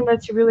fun and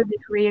lets you really be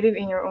creative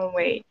in your own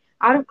way.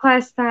 Out of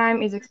class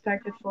time is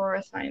expected for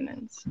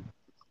assignments.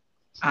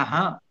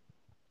 Uh-huh.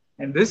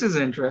 And this is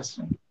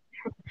interesting.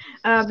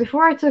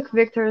 Before I took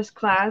Victor's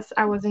class,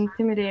 I was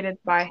intimidated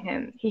by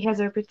him. He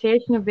has a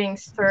reputation of being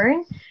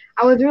stern.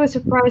 I was really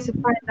surprised to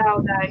find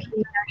out that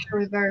he's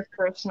actually very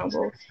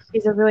personable.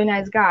 He's a really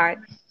nice guy.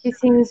 He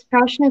seems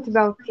passionate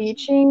about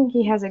teaching.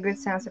 He has a good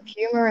sense of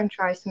humor and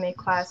tries to make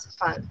class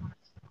fun.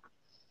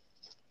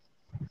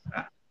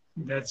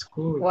 That's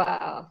cool.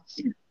 Wow.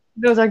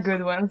 Those are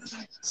good ones.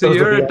 So Those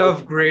you're are a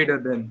tough grader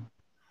then.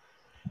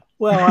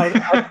 Well,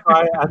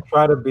 I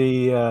try to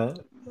be, I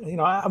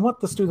want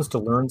the students to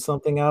learn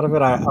something out of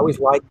it. I always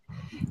like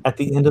at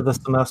the end of the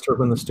semester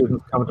when the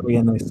students come to me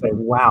and they say,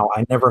 "Wow,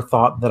 I never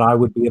thought that I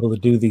would be able to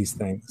do these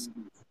things."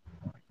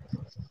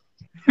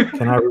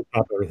 Can I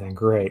recap everything?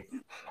 Great.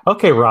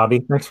 Okay, Robbie,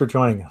 thanks for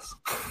joining us.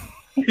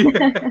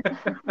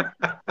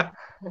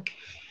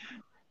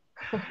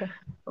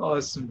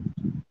 Awesome.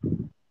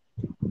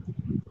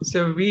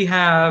 So we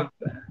have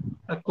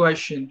a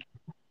question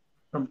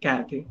from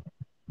Kathy.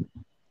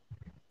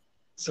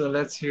 So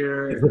let's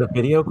hear. Is it a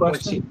video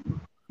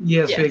question?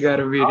 Yes, we got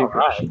a video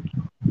question.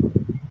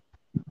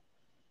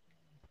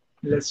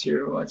 Let's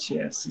hear what she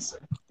has to say.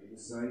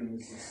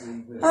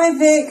 Hi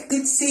Vic,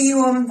 good to see you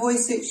on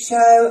VoiceIt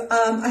show.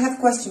 I have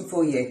a question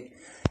for you.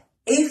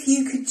 If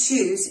you could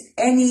choose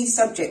any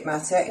subject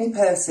matter, any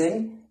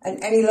person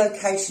and any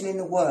location in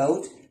the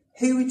world,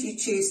 who would you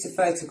choose to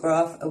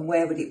photograph and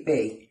where would it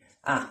be?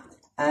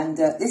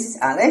 This is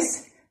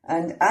Alice,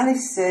 and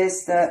Alice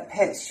says that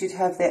pets should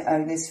have their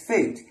owners'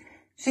 food.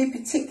 She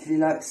particularly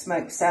likes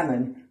smoked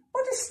salmon.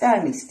 What does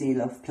Stanley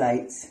steal off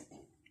plates?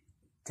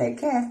 Take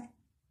care.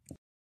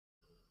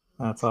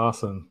 That's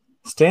awesome.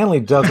 Stanley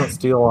doesn't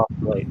steal off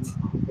plates.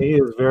 He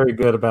is very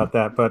good about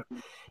that, but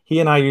he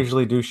and I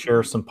usually do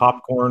share some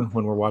popcorn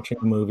when we're watching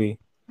a movie.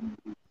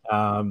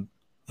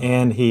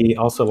 And he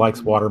also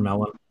likes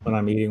watermelon when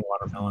I'm eating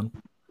watermelon.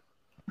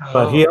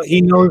 But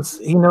he knows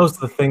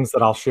the things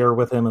that I'll share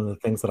with him and the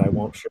things that I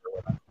won't share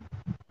with him.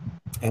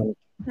 And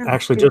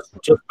actually, just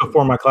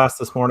before my class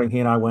this morning, he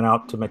and I went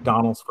out to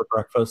McDonald's for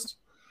breakfast.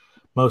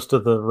 Most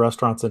of the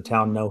restaurants in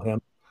town know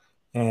him.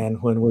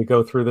 And when we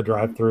go through the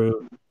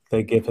drive-through,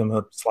 they give him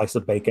a slice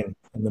of bacon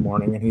in the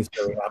morning, and he's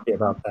very happy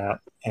about that.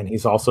 And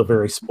he's also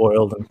very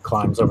spoiled and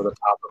climbs over the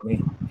top of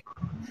me.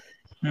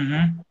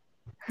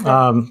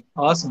 Mm-hmm.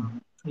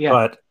 Awesome. Yeah.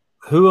 But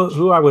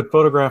who I would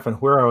photograph and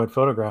where I would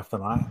photograph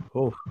them, I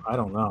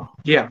don't know.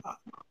 Yeah.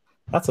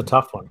 That's a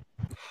tough one.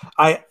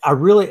 I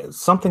really,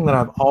 something that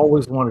I've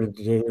always wanted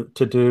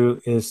to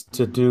do is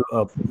to do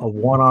a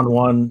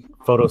one-on-one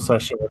photo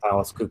session with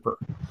Alice Cooper.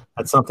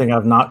 That's something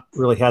I've not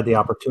really had the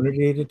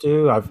opportunity to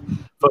do. I've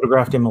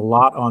photographed him a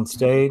lot on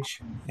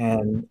stage,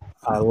 and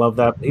I love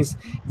that. He's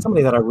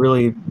somebody that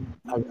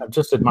I've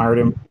just admired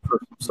him for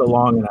so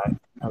long,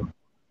 and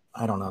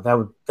I don't know, that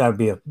would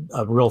be a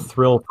real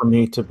thrill for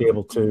me to be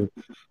able to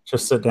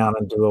just sit down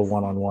and do a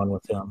one-on-one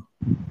with him.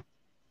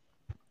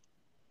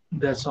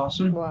 That's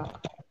awesome. Wow.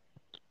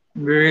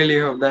 We really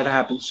hope that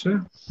happens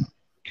soon.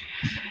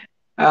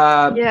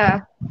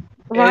 Yeah.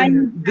 And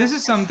Ryan, this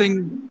is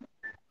something.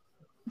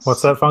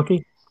 What's that,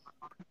 Funky?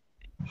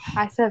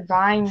 I said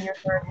Ryan, you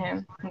heard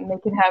him.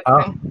 Make it Oh,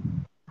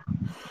 happen.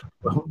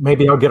 well,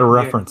 maybe I'll get a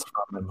reference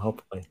from him,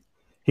 hopefully.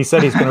 He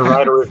said he's going to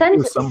write a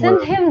review somewhere.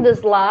 Send him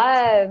this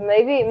live.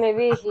 Maybe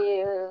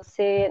he'll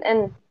see it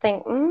and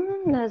think,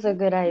 that's a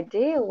good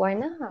idea. Why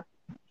not?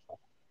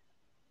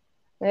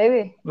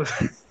 Maybe.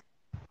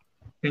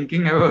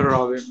 Thinking about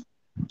Robin.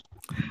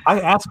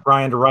 I asked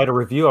Ryan to write a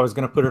review. I was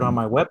going to put it on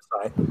my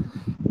website.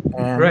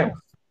 And Right.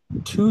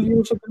 2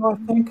 years ago, I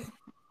think.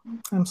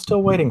 I'm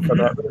still waiting for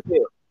that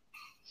review.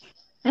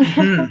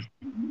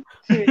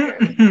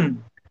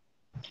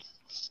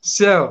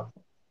 So,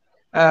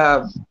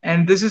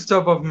 and this is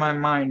top of my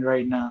mind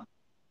right now.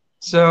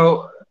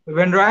 So,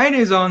 when Ryan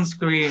is on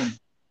screen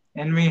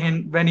and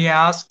when he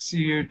asks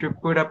you to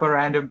put up a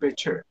random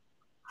picture,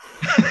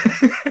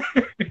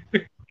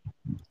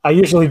 I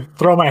usually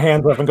throw my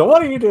hands up and go,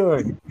 "What are you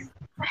doing?"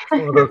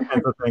 One of those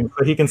kinds of things.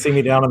 So he can see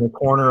me down in the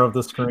corner of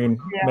the screen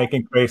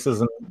making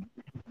faces and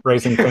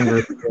raising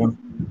fingers.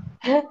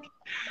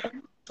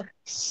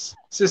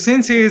 So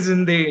since he is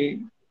in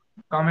the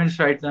comments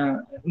right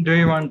now, do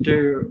you want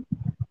to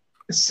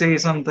say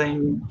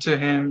something to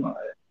him?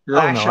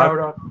 Lash out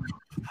or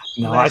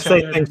no, I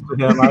say things to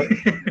him.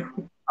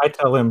 I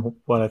tell him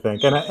what I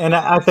think, and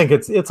I think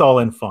it's all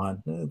in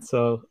fun. And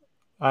so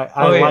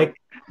I like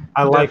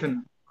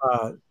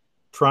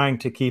trying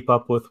to keep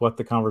up with what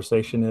the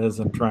conversation is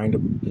and trying to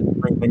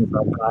bring things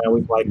up. And I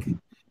always like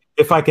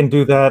if I can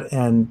do that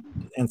and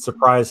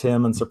surprise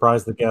him and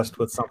surprise the guest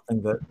with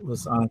something that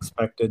was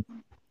unexpected.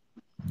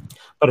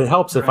 But it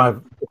helps if I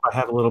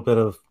have a little bit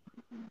of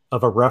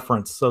a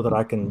reference so that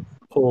I can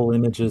pull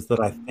images that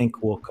I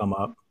think will come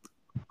up.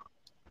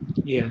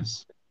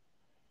 Yes.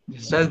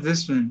 That's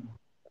this one.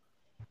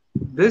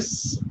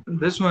 This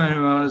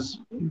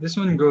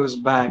one goes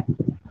back,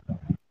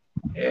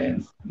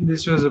 and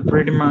this was a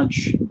pretty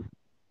much,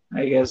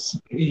 I guess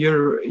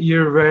you're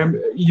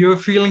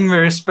feeling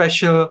very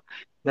special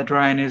that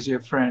Ryan is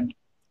your friend.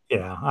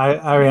 Yeah,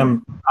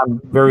 I'm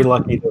very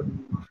lucky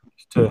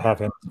to have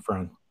him as a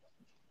friend.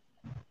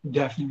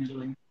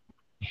 Definitely.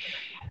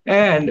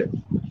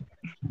 And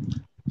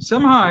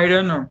somehow, I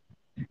don't know,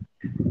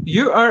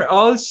 you are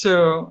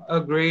also a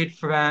great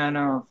fan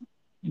of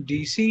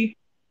DC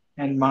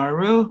and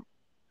Marvel.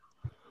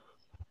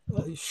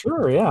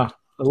 Sure, yeah.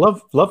 I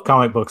love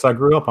comic books. I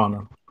grew up on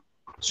them.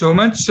 So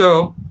much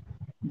so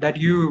that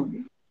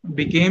you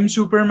became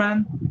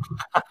Superman.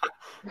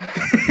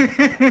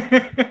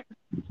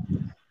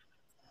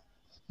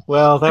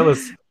 Well, that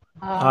was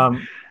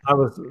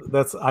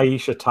that's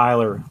Aisha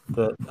Tyler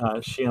that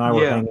she and I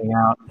were hanging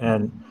out,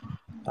 and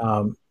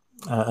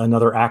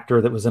another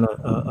actor that was in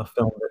a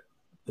film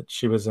that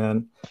she was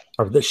in,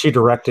 or that she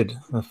directed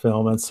a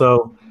film, and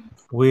so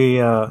we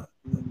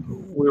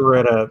were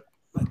at a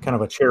kind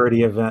of a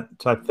charity event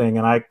type thing,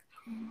 and I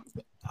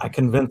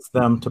convinced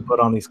them to put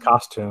on these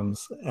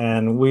costumes,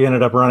 and we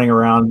ended up running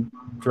around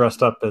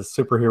dressed up as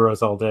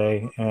superheroes all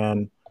day,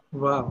 and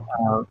wow,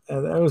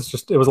 it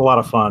was a lot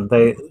of fun.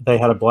 They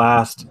had a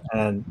blast,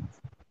 and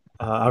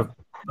I've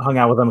hung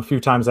out with them a few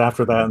times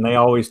after that, and they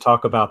always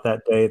talk about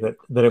that day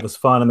that it was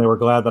fun, and they were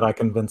glad that I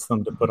convinced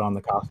them to put on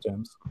the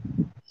costumes.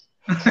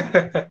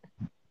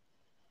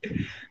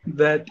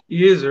 That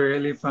is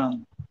really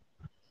fun.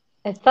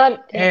 I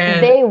thought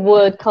they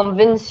would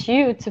convince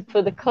you to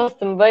put the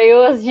costume, but it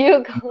was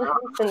you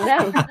convincing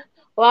them.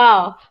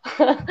 Wow.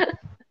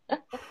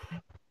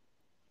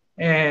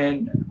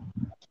 And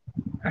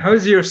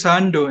how's your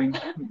son doing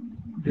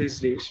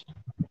these days?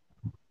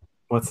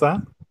 What's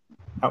that?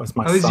 That was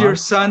my son. How's your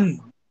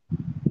son?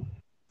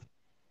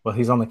 Well,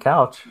 he's on the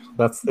couch.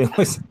 That's the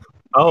only.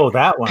 Oh,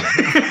 that one.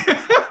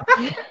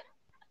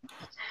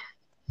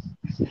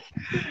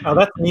 Oh,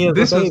 that's me as a baby.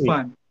 This was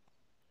fun.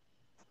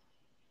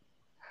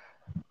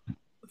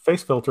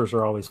 Face filters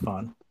are always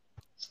fun.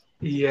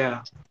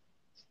 Yeah.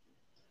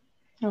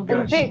 Oh,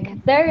 and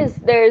Vic,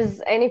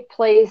 there's any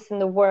place in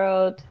the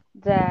world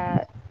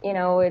that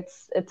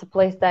it's a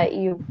place that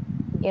you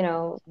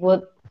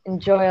would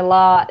enjoy a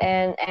lot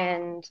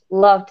and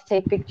love to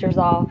take pictures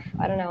of?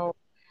 I don't know,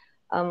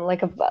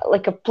 like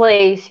a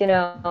place you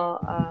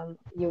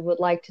would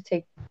like to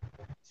take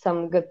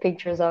some good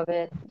pictures of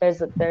it.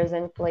 There's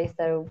any place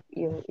that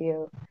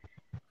you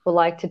would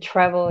like to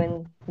travel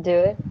and do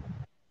it?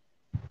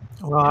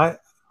 Well,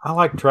 I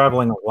like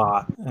traveling a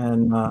lot,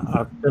 and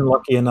I've been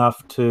lucky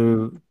enough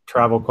to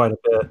travel quite a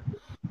bit.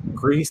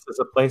 Greece is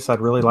a place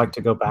I'd really like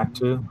to go back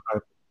to.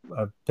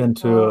 I've been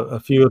to a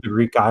few of the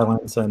Greek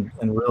islands and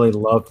really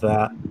loved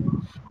that.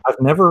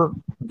 I've never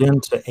been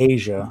to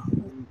Asia,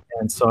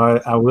 and so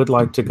I would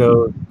like to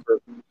go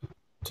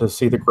to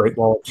see the Great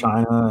Wall of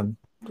China and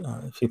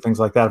a few things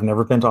like that. I've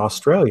never been to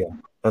Australia.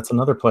 That's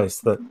another place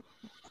that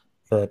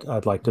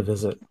I'd like to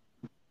visit.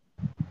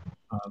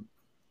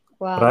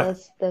 Wow, But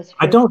that's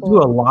I pretty don't do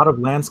a cool. lot of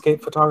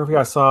landscape photography.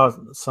 I saw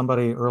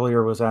somebody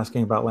earlier was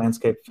asking about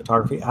landscape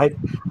photography. I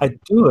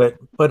do it,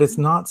 but it's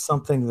not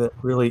something that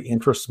really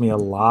interests me a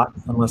lot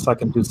unless I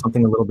can do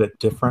something a little bit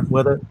different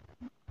with it.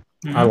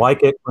 I Mm-hmm.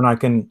 like it when I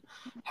can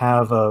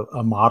have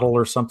a model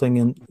or something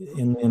in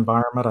the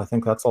environment. I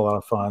think that's a lot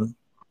of fun.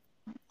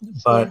 Yeah.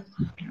 But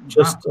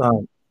just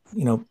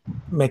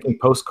making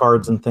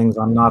postcards and things,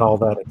 I'm not all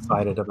that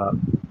excited about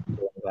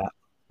doing that.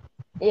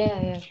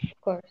 Yeah, of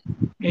course.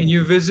 And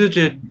you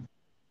visited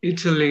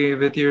Italy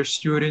with your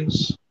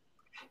students?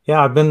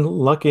 Yeah, I've been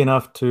lucky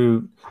enough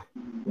to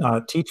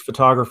teach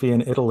photography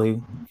in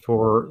Italy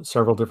for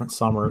several different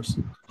summers.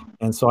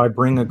 And so I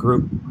bring a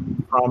group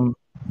from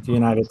the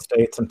United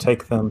States and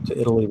take them to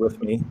Italy with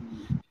me.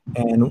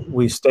 And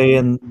we stay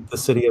in the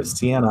city of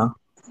Siena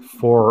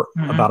for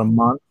Mm-hmm. about a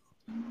month.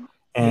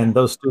 Yeah. And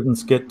those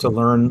students get to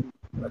learn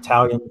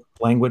Italian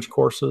language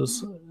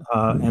courses.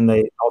 And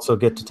they also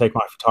get to take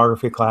my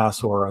photography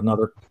class or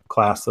another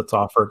class that's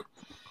offered.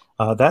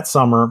 That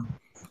summer,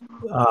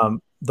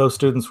 those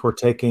students were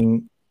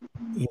taking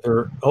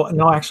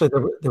actually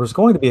there was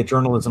going to be a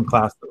journalism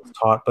class that was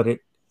taught, but it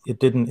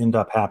didn't end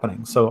up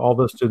happening. So all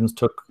those students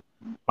took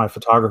my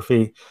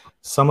photography.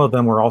 Some of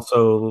them were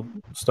also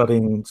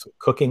studying some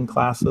cooking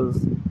classes,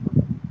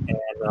 and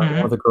one of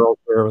Mm-hmm. the girls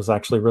there was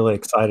actually really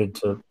excited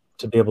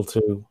to be able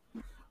to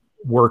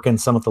work in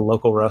some of the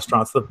local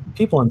restaurants. The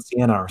people in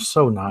Siena are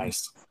so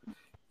nice,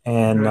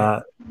 and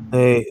Right.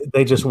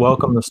 they just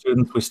welcome the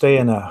students. We stay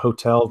in a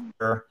hotel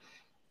there,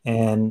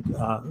 and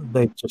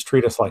they just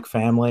treat us like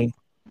family.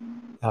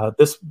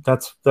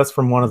 That's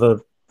from one of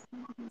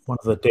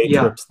the day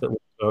Yeah. trips that we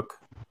took.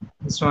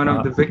 It's one of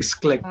Uh, the VIX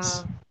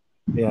clicks. Wow.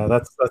 yeah,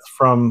 that's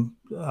from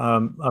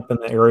up in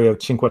the area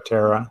of Cinque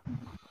Terre.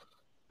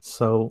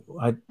 So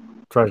I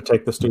try to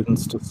take the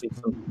students to see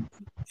some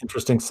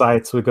interesting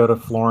sites. We go to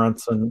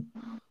Florence and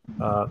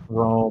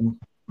Rome,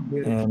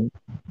 Beautiful. and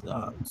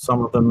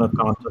some of them have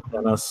gone to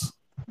Venice.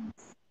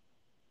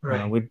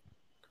 Right. We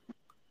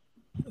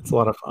It's a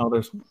lot of fun. Oh,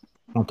 there's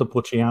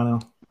Montepulciano.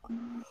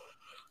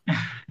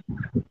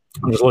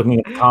 I'm just looking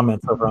at the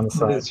comments over on the That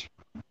side. is,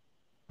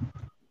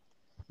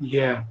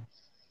 yeah.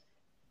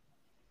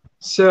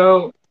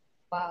 So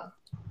Wow.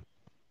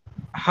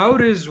 how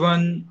does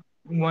one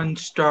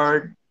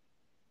start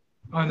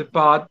on the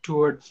path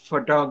toward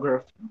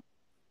photography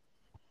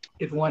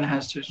if one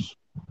has to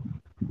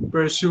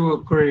pursue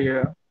a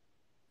career?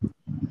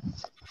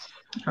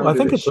 How Well, I do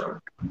think they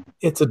start?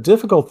 it's a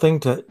difficult thing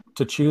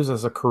to choose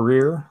as a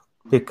career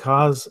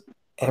because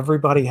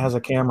everybody has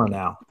a camera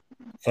now.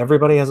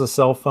 Everybody has a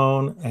cell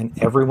phone, and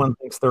everyone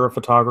thinks they're a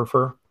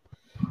photographer.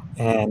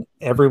 And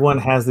everyone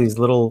has these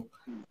little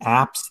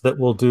apps that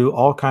will do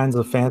all kinds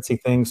of fancy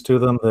things to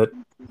them that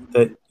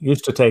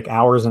used to take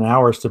hours and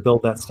hours to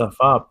build that stuff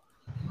up.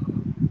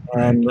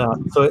 Right. And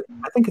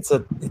I think it's a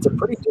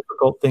pretty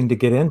difficult thing to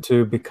get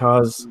into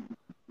because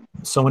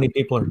so many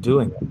people are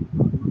doing it,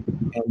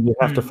 and you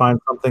have to Hmm. find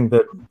something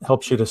that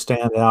helps you to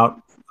stand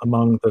out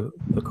among the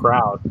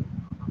crowd.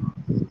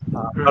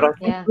 But I Right.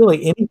 think Yeah.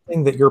 really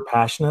anything that you're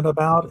passionate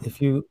about,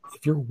 if you're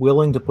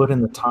willing to put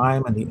in the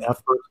time and the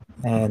effort,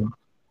 and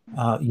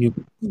you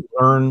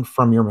learn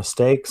from your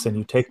mistakes and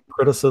you take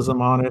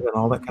criticism on it and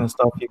all that kind of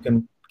stuff, you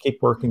can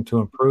keep working to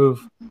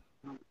improve.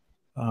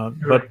 But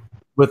Right.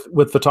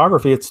 with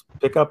photography, it's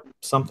pick up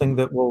something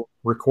that will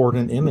record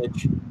an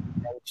image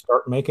and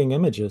start making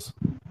images.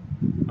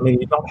 I mean,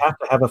 you don't have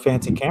to have a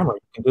fancy camera.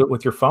 You can do it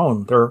with your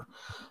phone. There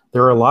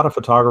are a lot of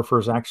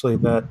photographers actually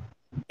that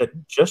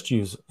just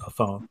use a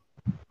phone.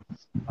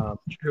 Uh,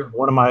 True.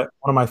 one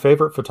of my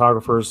favorite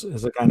photographers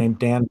is a guy named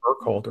Dan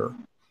Burkholder.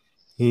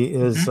 He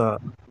is Hmm.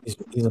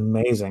 he's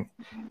amazing,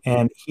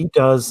 and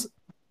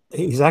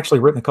he's actually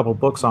written a couple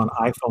books on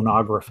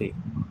iPhoneography,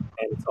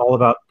 and it's all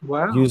about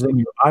Wow. using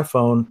your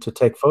iPhone to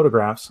take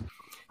photographs.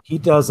 He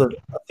does a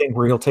thing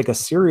where he'll take a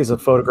series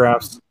of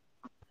photographs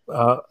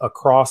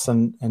across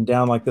and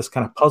down like this,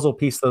 kind of puzzle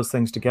piece those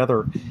things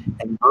together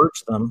and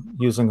merge them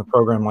using a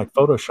program like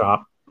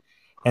Photoshop.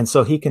 And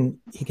so he can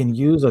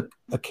use a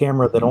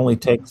camera that only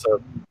takes a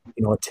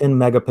 10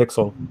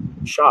 megapixel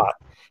shot,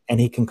 and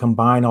he can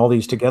combine all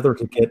these together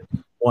to get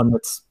one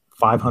that's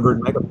 500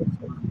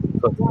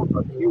 megapixels. So it's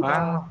a huge Wow.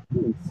 Wow.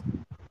 piece,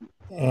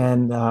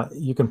 and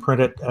you can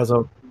print it as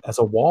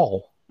a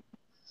wall.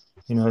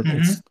 Hmm.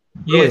 It's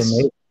really Yes.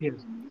 amazing. Yes.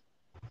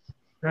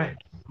 Right.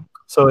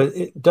 So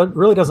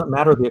really doesn't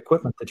matter the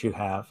equipment that you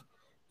have.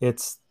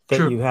 It's that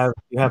True. you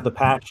have the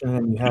passion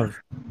and you have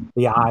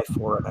the eye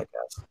for it, I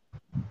guess.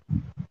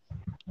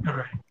 All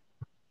right.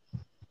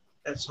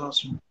 That's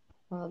awesome.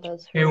 Oh,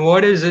 that's And really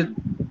what cool. is it?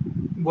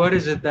 What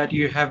is it that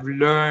you have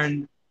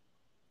learned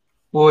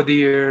over the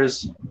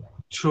years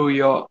through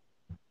your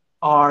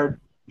art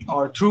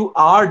or through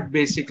art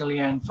basically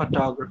and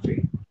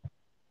photography?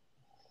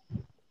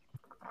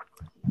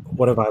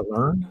 What have I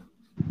learned?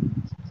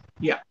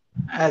 Yeah,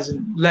 as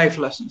in life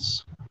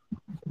lessons.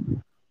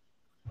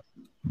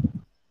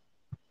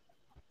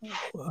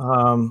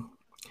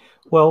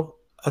 Well,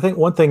 I think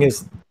one thing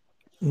is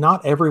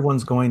not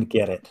everyone's going to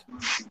get it.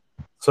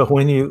 So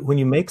when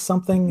you make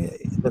something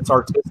that's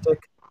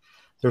artistic,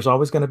 there's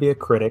always going to be a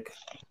critic,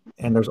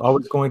 and there's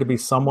always going to be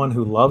someone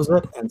who loves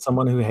it and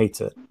someone who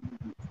hates it.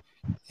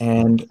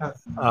 And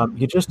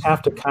you just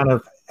have to kind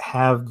of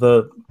have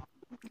the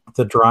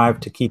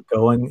drive to keep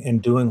going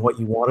and doing what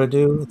you want to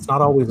do. It's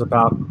not always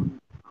about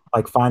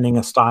like finding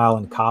a style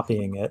and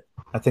copying it.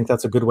 I think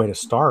that's a good way to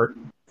start,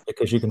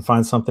 because you can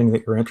find something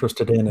that you're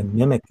interested in and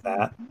mimic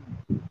that.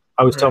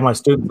 I always tell my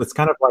students, it's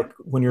kind of like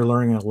when you're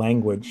learning a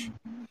language,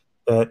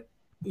 that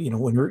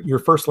when you're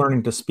first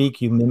learning to speak,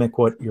 you mimic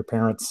what your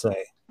parents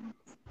say,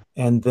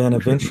 and then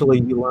eventually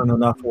you learn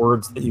enough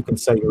words that you can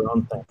say your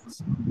own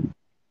things.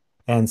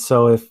 And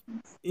so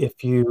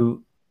if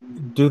you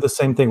do the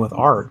same thing with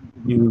art,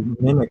 you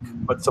mimic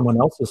what someone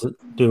else is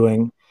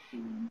doing,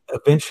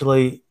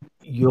 eventually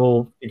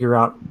you'll figure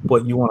out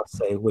what you want to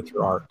say with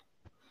your art.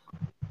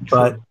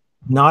 But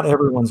not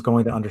everyone's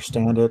going to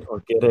understand it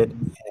or get it,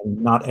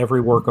 and not every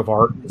work of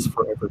art is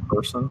for every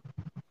person.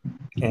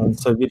 And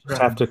so you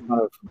just have to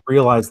kind of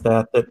realize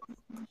that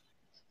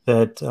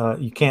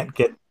you can't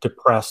get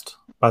depressed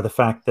by the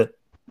fact that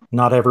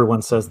not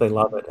everyone says they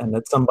love it, and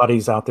that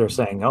somebody's out there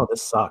saying, "Oh,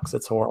 this sucks,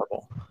 it's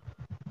horrible,"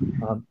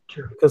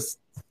 because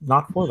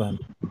not for them.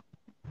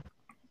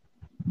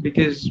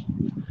 Because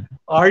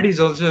art is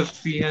also a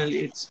field.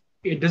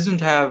 It doesn't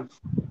have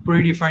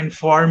predefined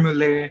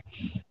formulae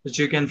that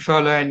you can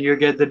follow and you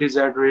get the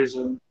desired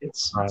result.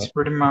 It's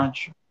pretty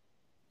much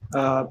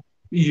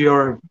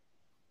your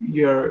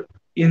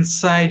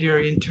inside,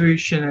 your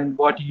intuition, and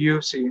what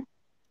you see.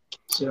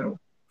 So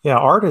yeah,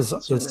 art is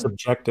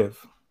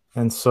subjective,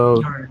 and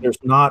so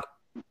there's not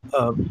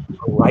a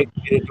right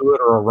way to do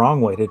it or a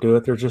wrong way to do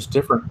it. They're just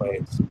different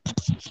ways.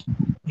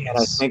 Yes. And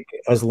I think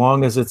as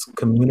long as it's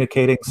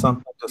communicating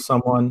something to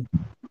someone,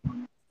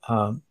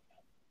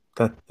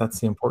 that's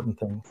the important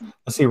thing.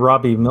 I see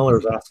Robbie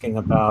Miller's asking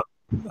about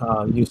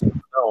using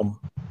film,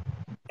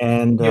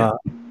 and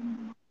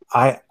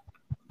I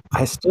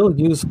still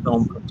use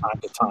film from time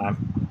to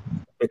time,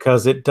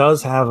 because it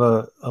does have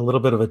a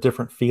little bit of a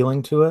different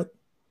feeling to it,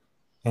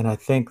 and I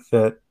think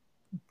that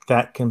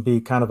can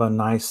be kind of a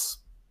nice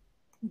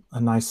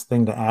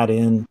thing to add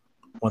in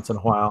once in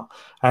a while.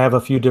 I have a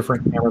few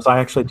different cameras. I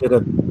actually did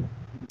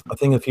a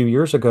thing a few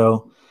years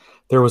ago.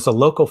 There was a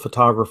local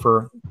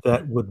photographer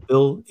that would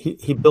build.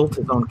 He built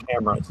his own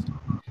cameras,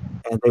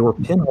 and they were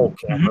pinhole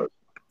cameras.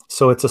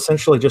 So it's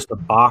essentially just a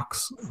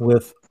box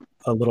with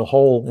a little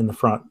hole in the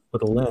front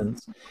with a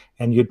lens,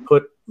 and you'd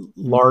put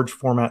large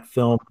format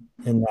film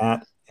in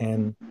that,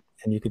 and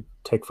you could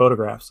take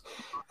photographs.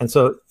 And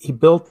so he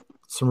built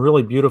some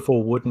really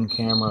beautiful wooden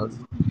cameras.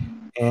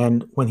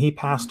 And when he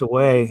passed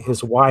away,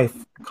 his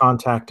wife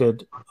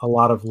contacted a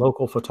lot of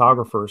local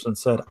photographers and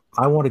said,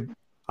 I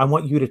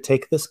want you to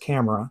take this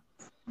camera.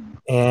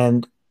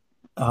 And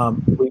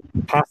we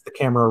passed the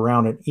camera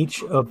around, and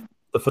each of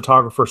the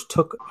photographers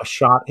took a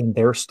shot in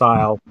their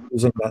style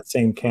using that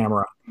same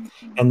camera.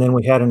 And then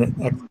we had an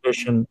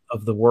exhibition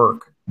of the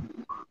work.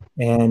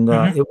 And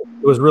it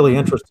was really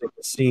interesting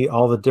to see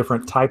all the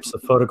different types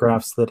of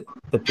photographs that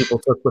people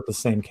took with the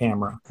same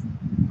camera.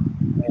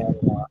 And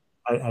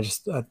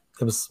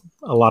it was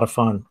a lot of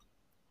fun.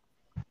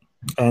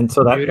 And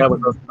so that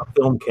was a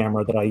film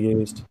camera that I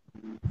used.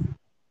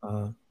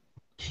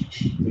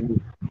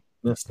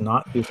 Missed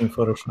not using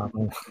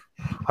Photoshop.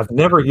 I've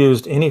never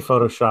used any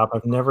Photoshop.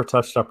 I've never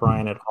touched up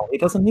Ryan at all. He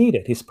doesn't need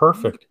it. He's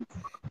perfect.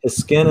 His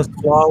skin is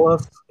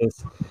flawless.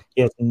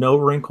 He has no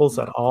wrinkles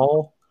at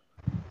all.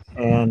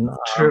 And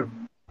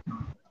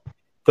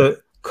the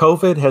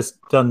COVID has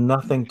done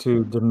nothing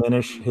to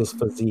diminish his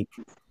physique.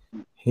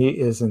 He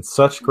is in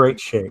such great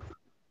shape.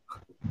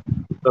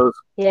 Those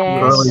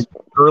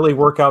early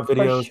workout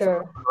videos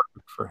are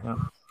perfect for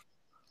him.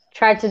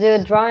 Tried to do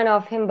a drawing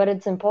of him, but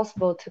it's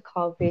impossible to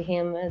copy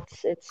him.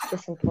 It's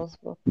just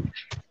impossible.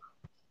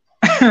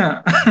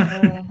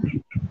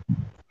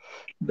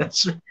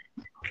 That's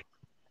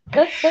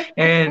right.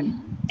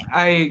 And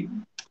I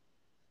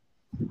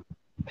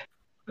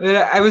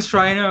was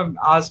trying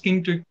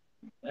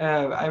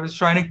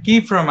to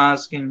keep from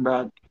asking,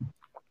 but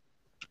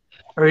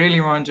I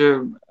really want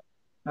to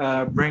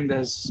bring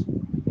this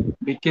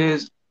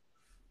because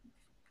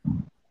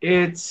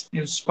it's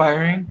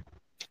inspiring.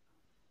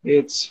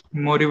 It's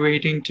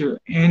motivating to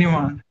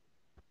anyone,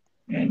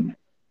 and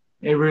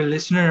every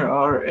listener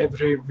or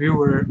every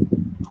viewer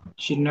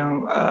should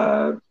know.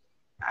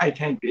 I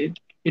think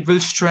it will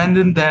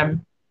strengthen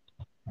them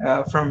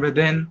from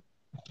within,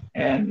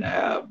 and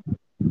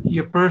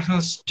your personal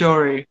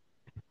story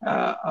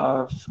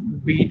of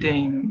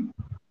beating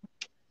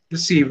the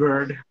C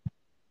word.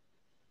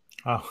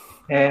 Oh.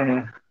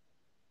 And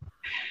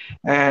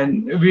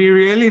we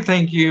really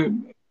think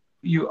you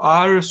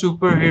are a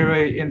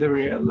superhero in the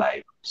real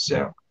life.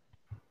 So,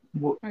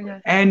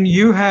 and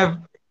you have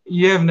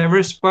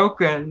never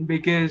spoken,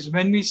 because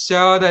when we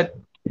saw that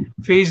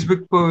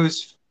Facebook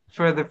post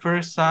for the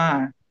first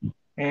time,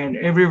 and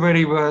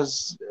everybody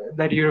was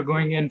that you're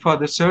going in for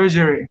the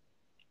surgery,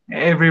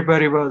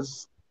 everybody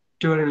was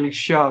totally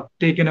shocked,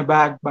 taken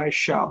aback by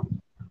shock.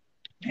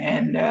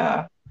 And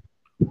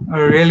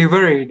really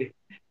worried.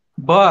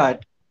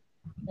 But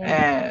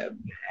Yeah. uh,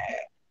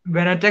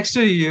 when I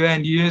texted you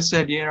and you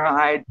said,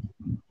 I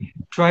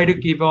try to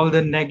keep all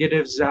the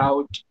negatives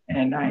out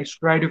and I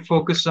try to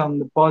focus on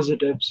the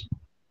positives.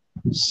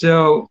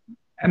 So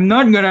I'm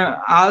not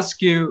gonna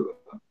ask you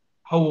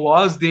how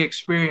was the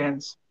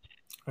experience.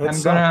 It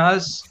I'm gonna sucked.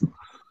 ask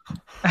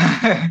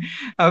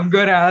I'm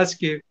gonna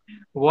ask you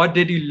what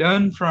did you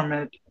learn from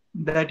it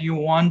that you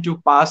want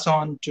to pass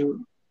on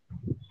to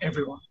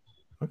everyone?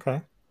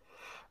 Okay.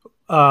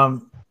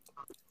 Um,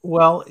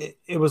 well,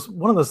 it was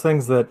one of those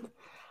things that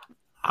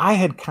I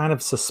had kind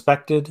of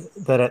suspected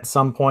that at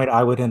some point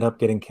I would end up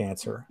getting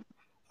cancer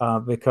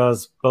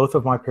because both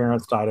of my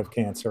parents died of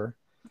cancer.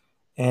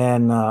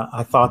 And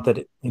I thought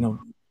that,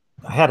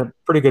 I had a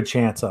pretty good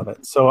chance of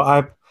it. So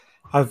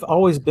I've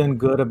always been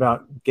good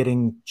about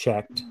getting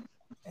checked.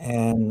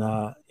 And,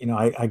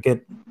 I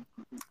get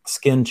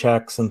skin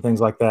checks and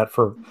things like that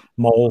for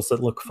moles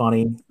that look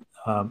funny.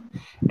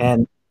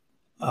 And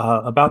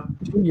about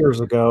 2 years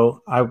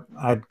ago,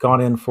 I'd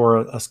gone in for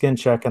a skin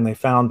check and they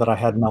found that I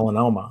had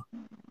melanoma.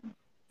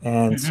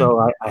 And Hmm.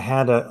 so I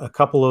had a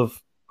couple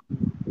of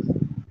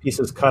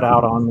pieces cut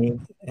out on me,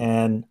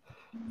 and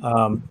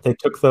they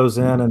took those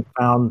in and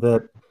found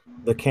that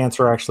the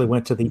cancer actually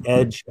went to the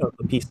edge of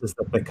the pieces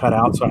that they cut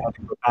out. So I had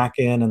to go back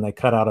in and they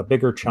cut out a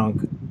bigger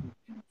chunk.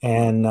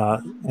 And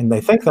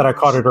they think that I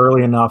caught it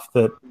early enough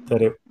that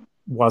it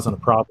wasn't a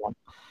problem.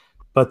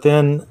 But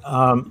then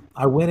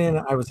I went in.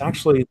 I was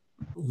actually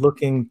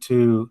looking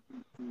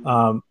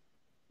um,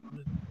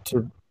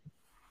 to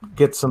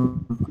get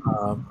some.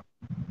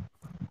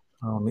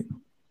 Let me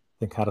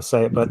think how to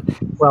say it. But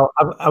well,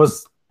 I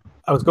was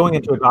going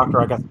into a doctor.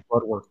 I got some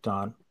blood work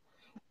done,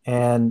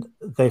 and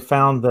they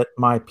found that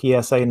my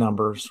PSA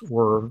numbers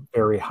were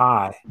very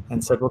high,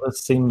 and said, "Well,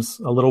 this seems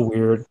a little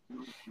weird."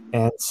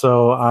 And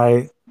so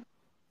I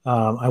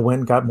went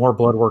and got more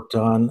blood work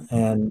done,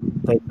 and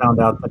they found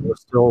out that it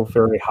was still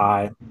very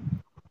high.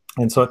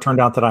 And so it turned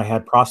out that I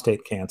had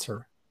prostate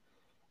cancer.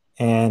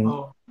 And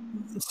Oh,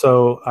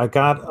 so I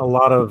got a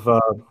lot of,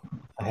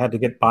 I had to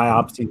get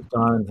biopsies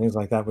done and things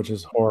like that, which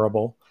is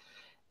horrible.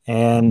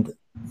 And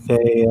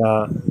they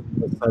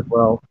said,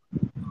 well,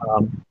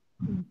 um,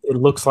 it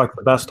looks like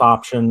the best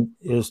option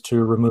is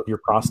to remove your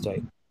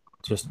prostate.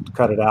 Just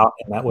cut it out,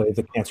 and that way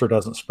the cancer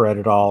doesn't spread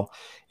at all.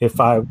 They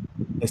said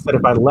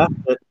if I left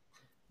it,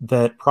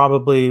 that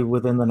probably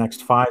within the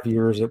next 5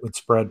 years it would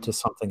spread to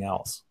something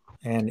else.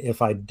 And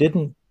if I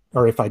didn't,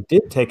 or if I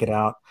did take it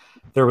out,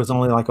 there was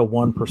only like a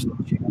 1%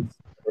 chance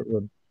that it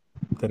would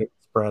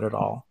spread at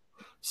all.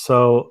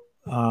 So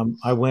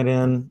I went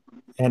in,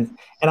 and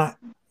I,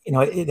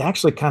 it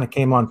actually kind of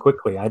came on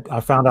quickly. I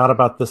found out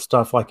about this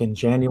stuff like in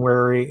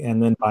January,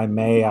 and then by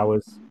May I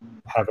was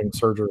having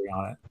surgery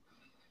on it.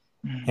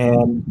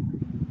 And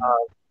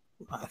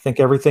I think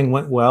everything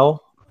went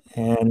well.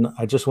 And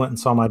I just went and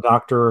saw my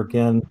doctor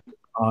again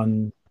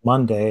on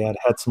Monday. I'd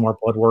had some more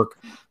blood work.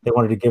 They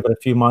wanted to give it a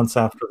few months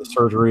after the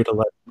surgery to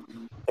let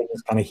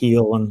things kind of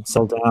heal and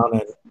settle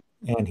down.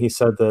 And he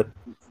said that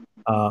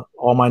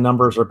all my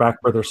numbers are back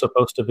where they're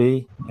supposed to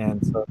be.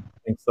 And so he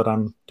thinks that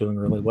I'm doing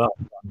really well.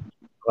 I'm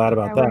glad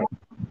about Yeah, we're that.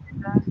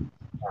 happy with that.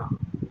 Yeah.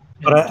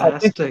 But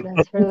fantastic. I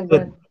That's think really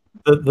that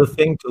good. the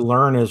thing to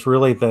learn is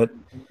really that,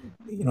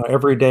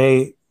 every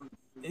day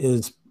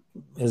is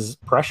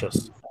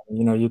precious.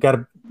 You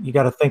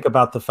got to think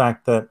about the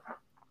fact that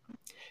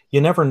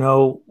you never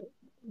know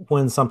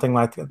when something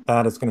like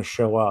that is going to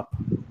show up,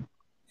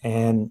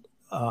 and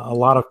a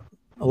lot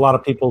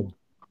of people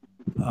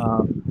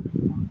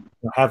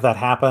have that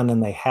happen,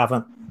 and they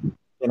haven't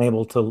been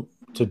able to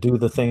do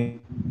the thing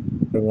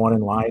they want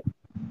in life.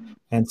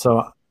 And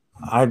so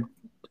I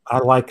I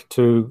like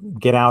to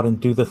get out and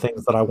do the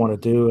things that I want to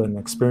do and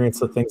experience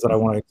the things that I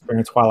want to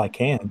experience while I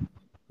can,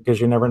 because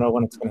you never know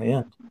when it's going to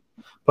end.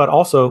 But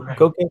also Right.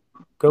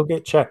 go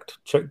get checked.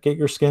 Get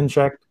your skin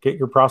checked, get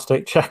your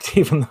prostate checked,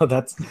 even though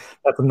that's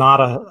not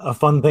a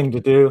fun thing to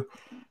do.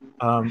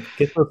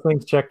 Get those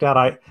things checked out.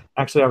 I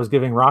was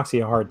giving Roxy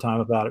a hard time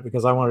about it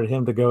because I wanted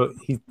him to go.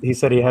 He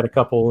said he had a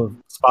couple of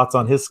spots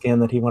on his skin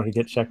that he wanted to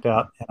get checked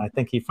out, and I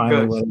think he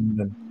finally Good. went in.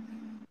 And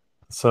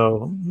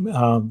so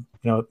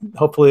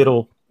hopefully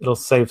it'll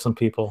save some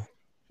people.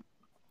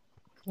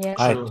 Yeah.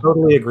 I True.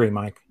 totally agree,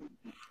 Mike.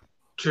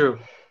 True.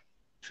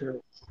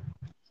 True.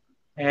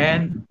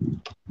 And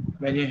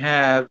when you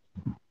have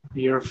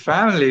your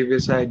family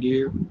beside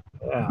you,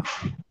 Yeah.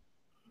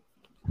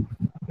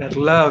 that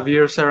love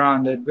you're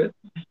surrounded with,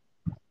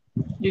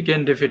 you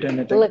can defeat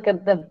anything. Look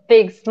at the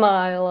big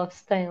smile of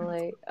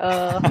Stanley.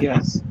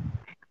 Yes.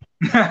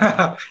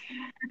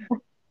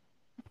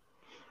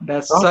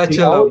 That's such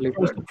Roxy a always lovely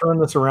tries person. to turn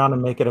this around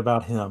and make it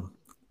about him.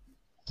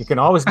 You can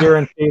always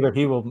guarantee that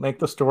he will make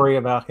the story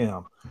about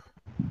him.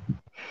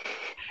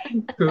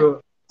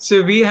 Cool.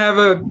 So we have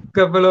a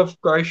couple of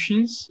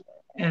questions,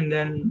 and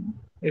then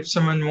if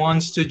someone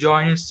wants to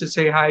join us to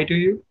say hi to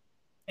you,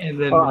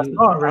 and then Well,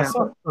 we'll I wrap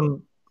saw up.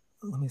 some.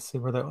 Let me see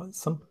where there was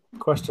some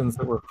questions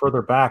that were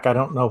further back. I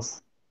don't know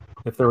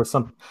if there was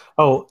some.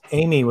 Oh,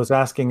 Amy was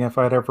asking if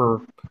I'd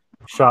ever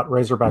shot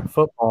Razorback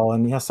football,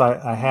 and yes,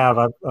 I have.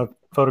 I've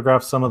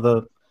photographed some of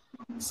the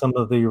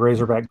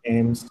Razorback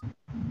games,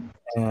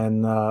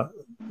 and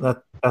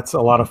that's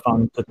a lot of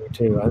fun to do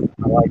too. I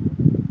like.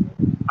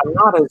 I'm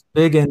not as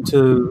big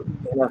into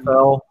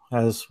NFL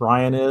as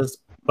Ryan is,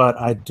 but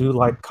I do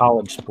like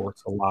college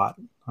sports a lot.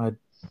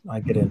 I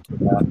get into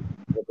that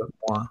a little bit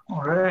more.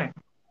 All right.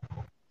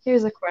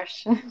 Here's a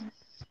question.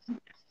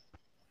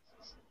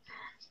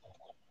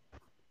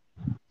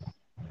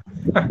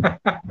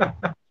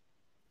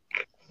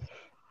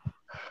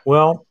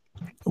 Well,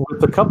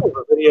 with a couple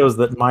of videos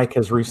that Mike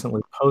has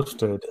recently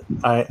posted,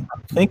 I'm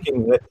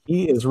thinking that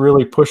he is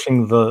really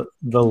pushing the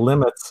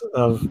limits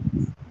of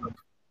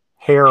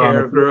hair on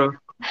Hair a growth.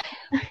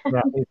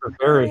 Yeah, he's a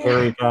very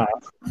hairy guy.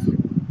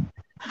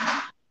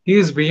 He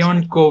is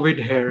beyond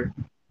COVID hair.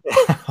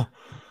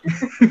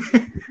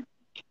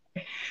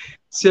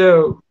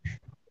 So,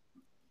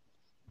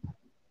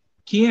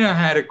 Kina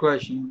had a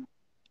question.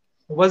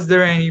 Was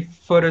there any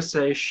photo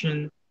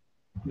session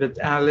with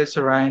Alice,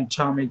 Ryan,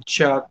 Tommy,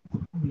 Chuck,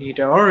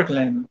 Nita, or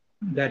Glenn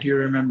that you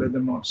remember the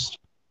most?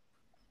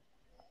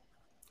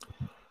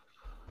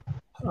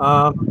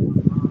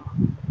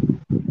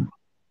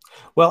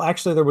 Well,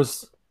 actually, there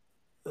was.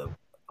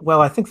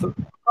 Well, I think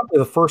probably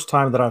the first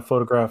time that I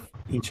photographed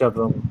each of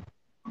them,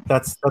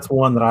 that's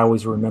one that I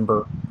always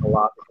remember a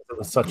lot because it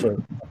was such a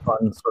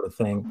fun sort of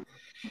thing.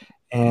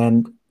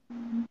 And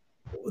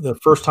the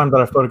first time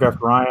that I photographed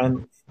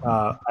Ryan,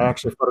 I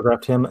actually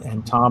photographed him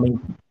and Tommy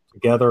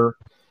together,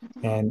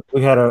 and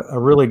we had a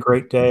really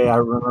great day. I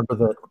remember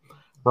that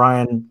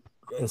Ryan,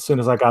 as soon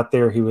as I got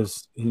there, he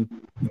was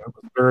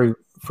very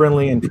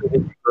friendly and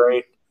treated me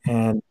great,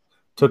 and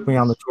took me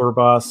on the tour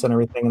bus and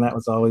everything, and that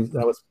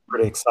was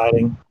pretty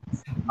exciting.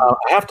 I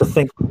have to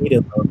thank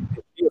Rita though,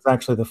 because she was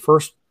actually the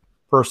first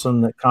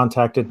person that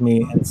contacted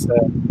me and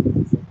said,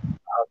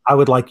 "I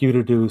would like you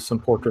to do some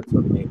portraits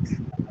of me."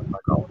 I was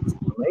like, "Oh, this is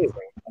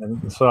amazing!"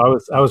 And so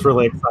I was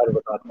really excited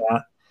about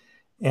that.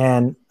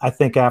 And I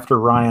think after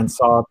Ryan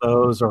saw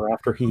those, or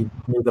after he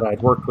knew that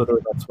I'd worked with her,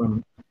 that's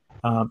when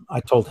I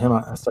told him,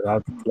 I said,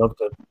 "I'd love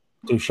to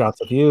do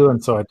shots of you,"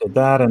 and so I did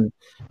that, and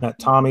met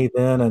Tommy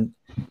then, and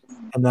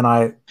then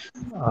I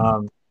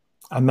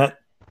met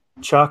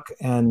Chuck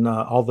and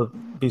all the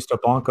Vista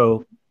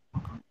Blanco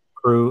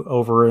crew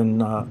over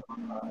in a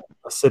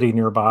city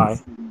nearby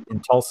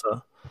in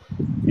Tulsa,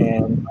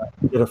 and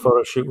did a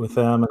photo shoot with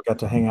them and got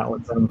to hang out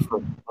with them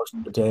for most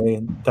of the day,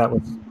 and that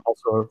was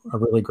also a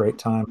really great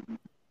time.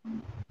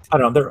 I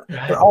don't know,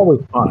 they're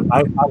always fun.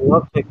 I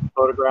love taking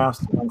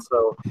photographs, and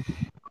so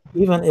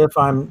even if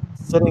I'm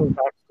sitting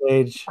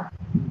backstage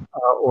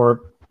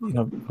or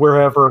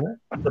wherever,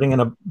 sitting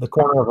in the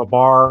corner of a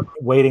bar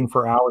waiting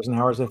for hours and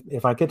hours,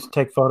 if I get to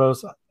take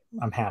photos,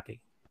 I'm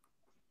happy.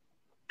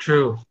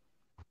 True.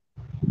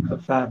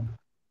 Fab.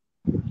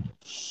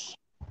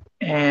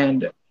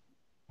 And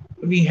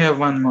we have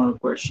one more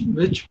question,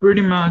 which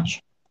pretty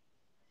much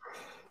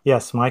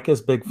Yes, Mike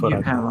is Bigfoot.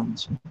 you have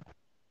answered.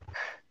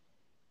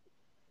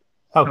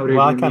 Oh, well,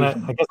 I guess I kind of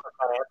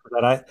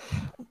answered that.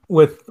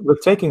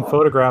 With taking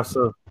photographs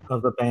of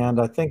the band,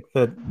 I think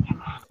that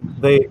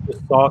they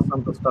just saw some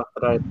of the stuff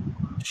that I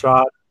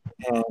shot,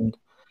 and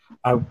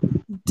I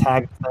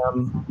tagged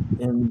them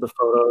in the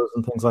photos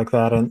and things like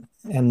that, and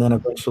then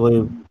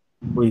eventually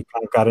we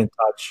kind of got in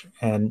touch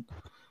and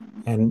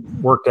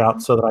worked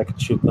out so that I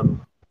could shoot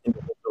them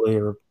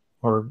individually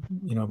or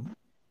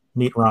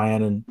meet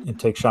Ryan and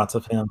take shots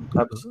of him.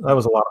 That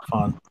was a lot of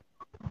fun.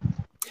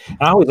 And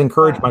I always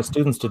encourage my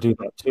students to do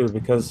that too,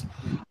 because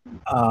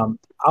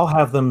I'll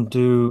have them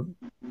do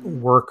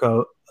work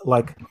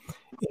like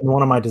in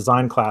one of my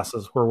design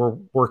classes where we're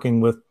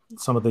working with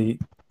some of the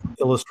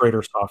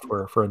Illustrator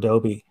software for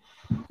Adobe.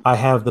 I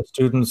have the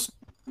students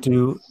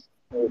do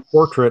a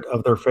portrait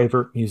of their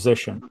favorite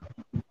musician.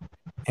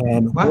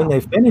 And when they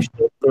finish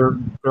it,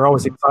 they're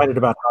always excited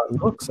about how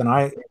it looks. And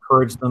I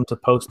encourage them to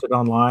post it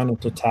online and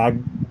to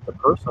tag the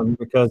person,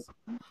 because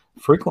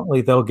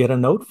frequently they'll get a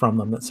note from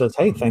them that says,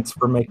 "Hey, thanks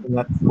for making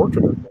that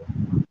portrait of me."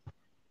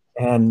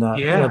 And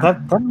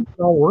that's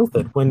all worth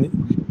it when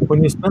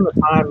you spend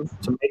the time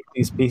to make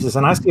these pieces.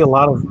 And I see a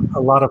lot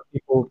of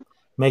people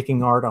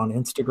making art on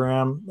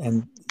Instagram,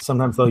 and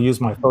sometimes they'll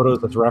use my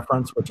photos as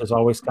reference, which is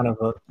always kind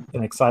of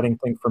an exciting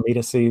thing for me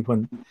to see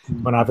when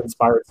I've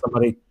inspired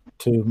somebody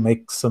to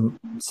make some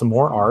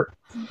more art.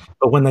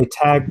 But when they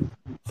tag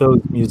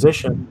those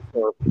musicians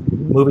or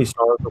movie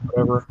stars or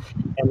whatever,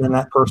 and then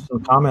that person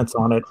comments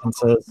on it and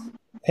says,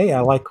 "Hey,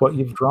 I like what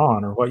you've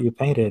drawn or what you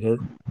painted,"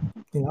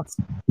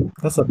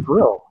 that's a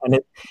thrill, and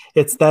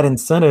it's that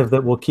incentive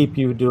that will keep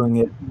you doing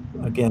it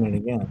again and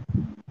again.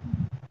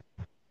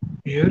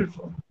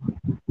 Beautiful.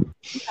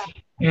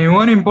 And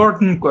one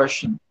important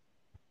question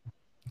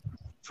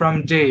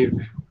from Dave.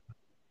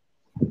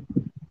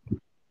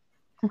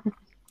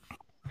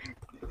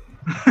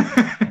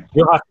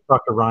 You'll have to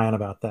talk to Ryan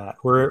about that.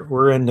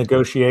 We're in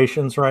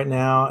negotiations right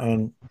now,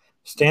 and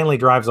Stanley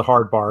drives a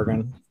hard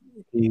bargain.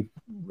 He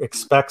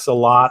expects a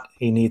lot.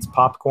 He needs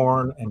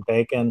popcorn and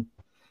bacon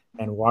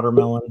and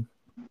watermelon,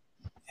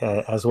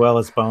 as well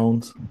as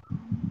bones.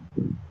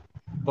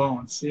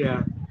 Bones,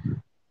 yeah.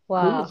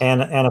 Wow.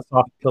 And a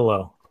soft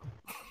pillow.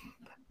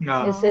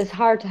 No. It's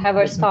hard to have a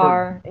That's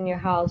star in your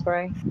house,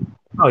 right?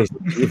 Oh, he's a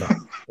diva.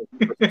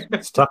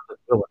 It's tough to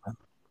deal with.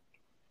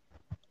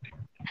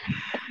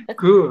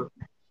 Cool.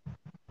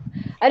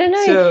 I don't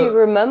know if you So,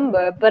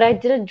 remember, but I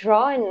did a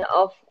drawing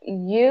of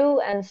you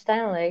and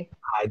Stanley.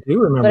 I do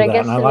remember But I that,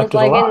 guess and I it was liked it a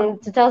like lot. in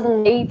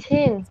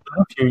 2018. It's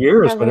been a few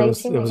years, but it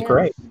 2018, was yes.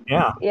 great.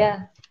 Yeah.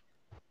 Yeah.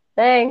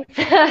 Thanks.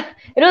 It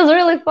was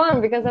really fun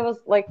because I was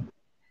like,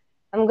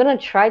 I'm gonna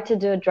try to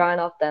do a drawing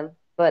of them,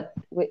 but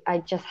I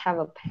just have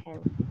a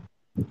pen.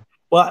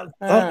 Well,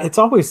 it's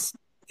always,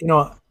 you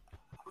know,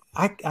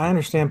 I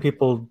understand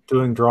people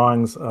doing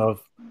drawings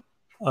of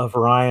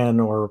Ryan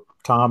or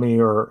Tommy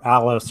or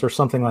Alice or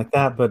something like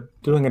that,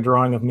 but doing a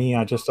drawing of me,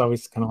 I just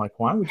always kind of like,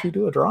 why would you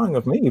do a drawing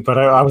of me? But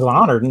I was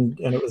honored, and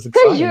it was exciting.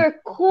 Because you're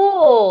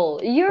cool.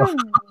 You're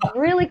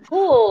really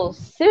cool.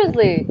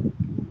 Seriously.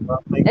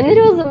 Well, and it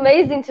was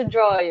amazing to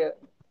draw you.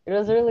 It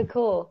was really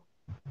cool.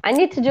 I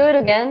need to do it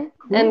again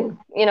and,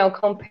 you know,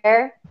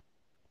 compare.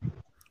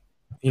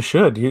 You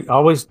should. You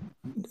always,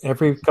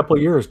 every couple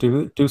of years,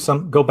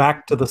 go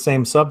back to the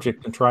same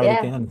subject and try it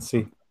again and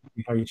see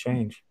how you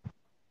change.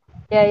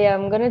 Yeah.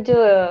 I'm gonna do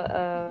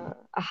a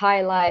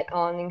highlight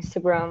on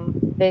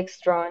Instagram, big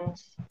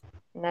drawings,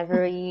 and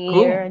every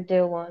year I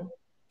do one.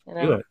 You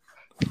know? Do it.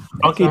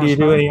 Funky, do you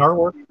do any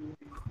artwork?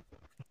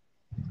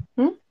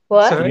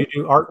 What? Do you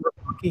do artwork,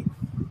 Funky?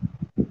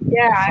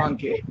 Yeah.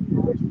 Funky.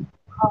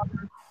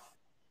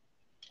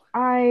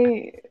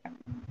 I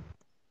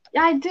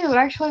do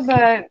actually,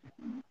 but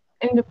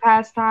in the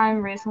past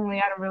time recently,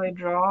 I don't really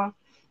draw.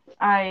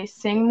 I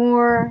sing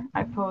more.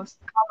 I post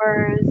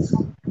covers.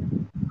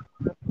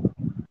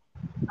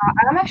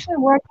 I'm actually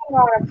working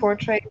on a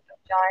portrait of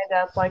Johnny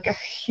Depp, like a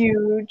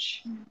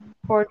huge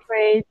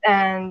portrait,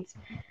 and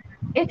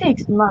it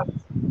takes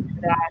months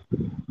for that.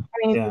 I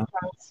mean, it takes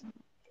months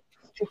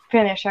to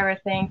finish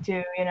everything,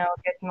 to, you know,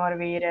 get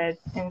motivated,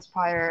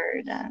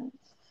 inspired, and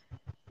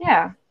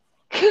yeah.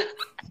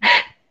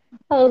 I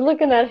was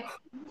looking at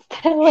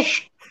Stanley.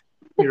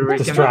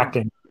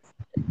 Distracting.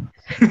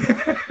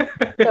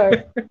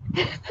 Sorry.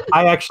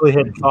 I actually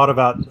had thought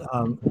about,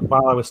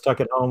 while I was stuck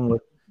at home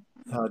with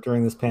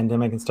during this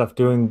pandemic and stuff,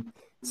 doing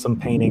some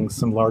paintings,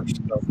 some large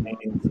scale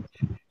paintings,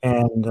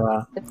 and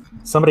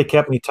somebody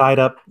kept me tied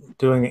up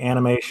doing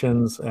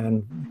animations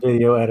and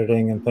video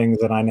editing and things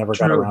that I never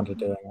got around to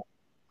doing it.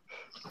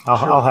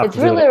 I'll have it's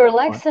to do really it.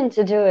 relaxing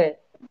to do it.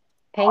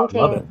 Painting.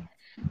 I love it.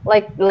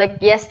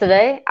 Like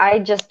yesterday, I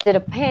just did a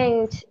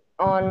paint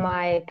on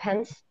my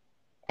pens,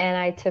 and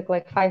I took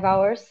like 5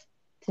 hours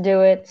to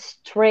do it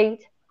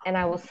straight, and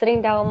I was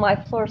sitting down on my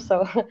floor,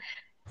 so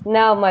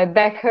now my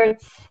back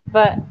hurts,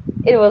 but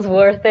it was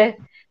worth it.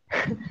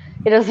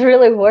 It was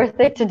really worth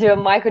it to do a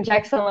Michael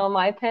Jackson on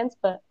my pens,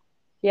 but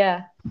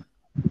yeah.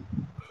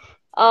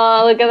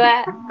 Oh, look at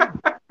that.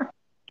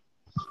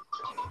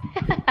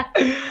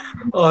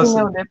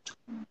 Awesome.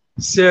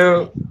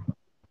 So,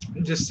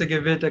 just to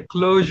give it a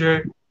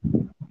closure,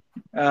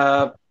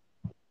 last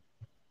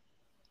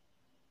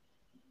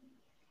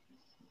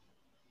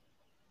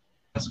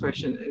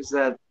question is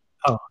that.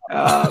 Oh,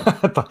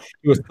 I thought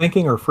he was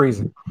thinking or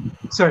freezing.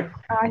 Sorry.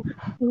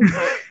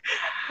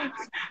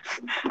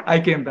 I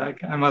came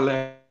back. I'm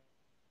alive.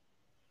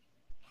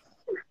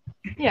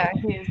 Yeah,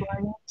 he is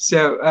learning.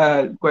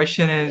 So,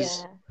 question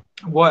is,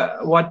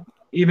 what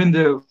even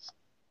though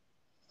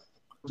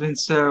been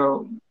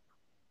so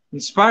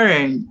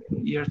inspiring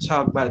your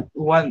talk, but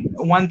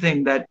one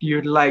thing that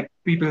you'd like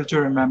people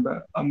to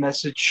remember, a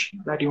message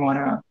that you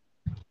wanna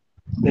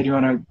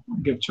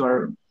give to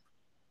our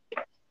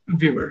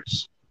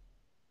viewers.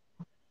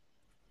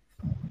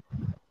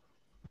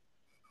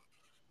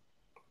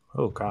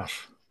 Oh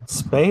gosh,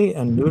 spay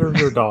and neuter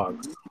your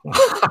dogs.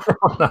 I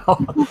don't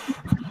know.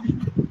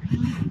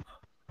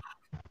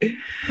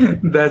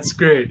 That's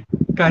great.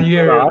 Can you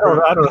hear? I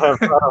don't have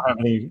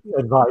any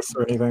advice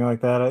or anything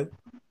like that.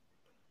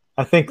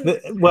 I think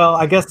that, well,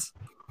 I guess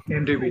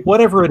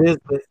whatever it is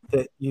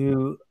that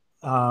you're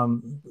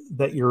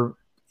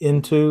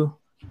into,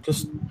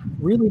 just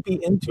really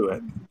be into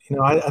it. You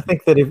know, I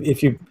think that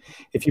if you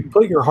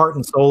put your heart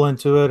and soul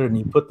into it and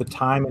you put the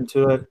time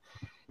into it,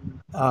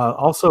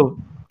 also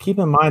keep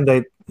in mind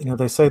that, you know,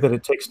 they say that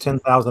it takes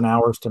 10,000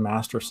 hours to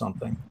master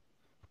something,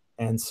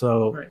 and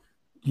so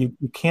you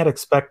can't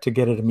expect to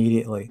get it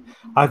immediately.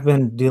 I've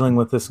been dealing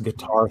with this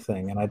guitar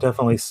thing, and I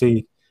definitely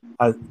see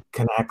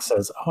Kanak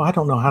says, "Oh, I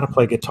don't know how to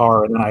play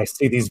guitar," and then I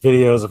see these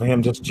videos of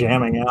him just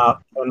jamming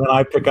out, and then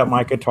I pick up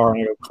my guitar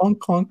and I go clunk,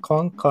 clunk,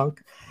 clunk,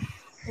 clunk.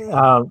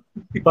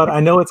 But I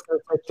know it's going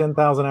to take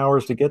 10,000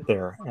 hours to get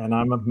there, and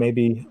I'm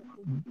maybe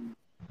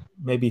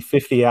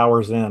 50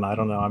 hours in. I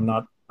don't know. I'm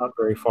not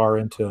very far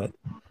into it.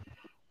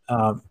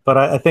 But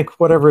I think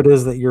whatever it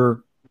is that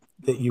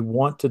you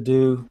want to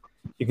do,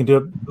 you can do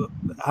it.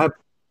 I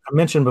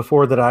mentioned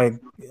before that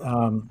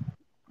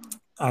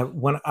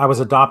when I was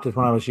adopted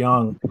when I was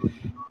young,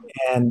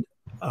 and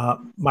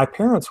my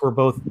parents were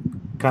both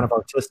kind of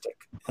artistic,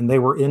 and they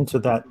were into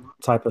that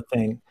type of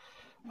thing.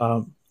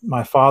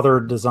 My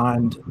father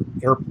designed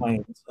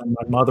airplanes, and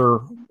my mother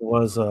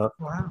was an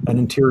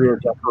interior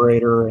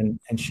decorator, and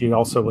she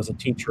also was a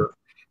teacher.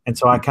 And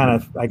so I kind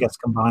of, I guess,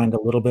 combined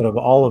a little bit of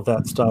all of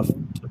that stuff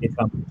to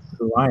become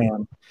who I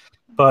am.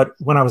 But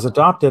when I was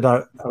adopted,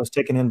 I was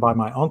taken in by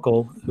my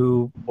uncle,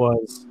 who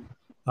was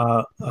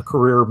a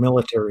career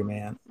military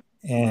man.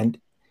 And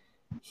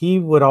he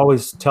would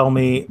always tell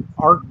me,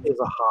 art is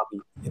a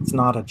hobby, it's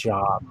not a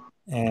job.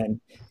 And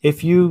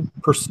if you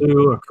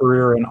pursue a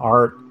career in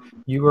art,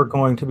 you are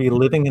going to be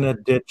living in a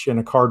ditch in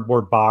a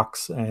cardboard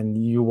box, and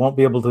you won't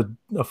be able to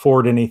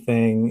afford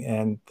anything.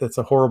 And that's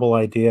a horrible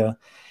idea.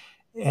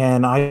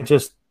 And I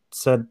just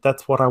said,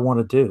 that's what I want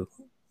to do.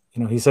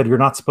 You know, he said, you're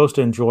not supposed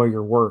to enjoy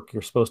your work.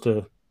 You're supposed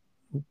to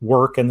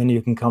work, and then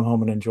you can come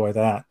home and enjoy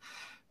that.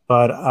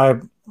 But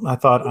I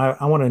thought,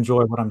 I want to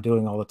enjoy what I'm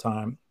doing all the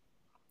time.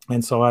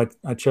 And so I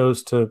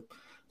chose to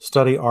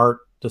study art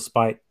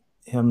despite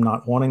him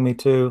not wanting me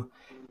to.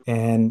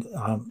 And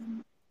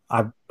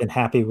I've been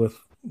happy with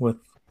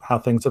how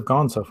things have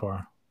gone so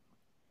far.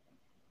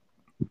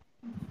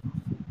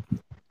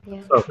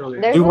 Yeah. So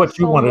There's do what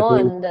you want to do.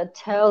 someone that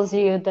tells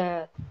you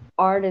that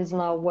art is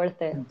not worth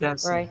it,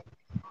 right?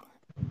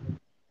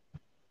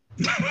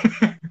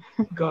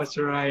 Gosh,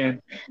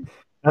 Ryan.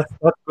 That's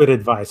good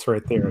advice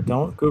right there.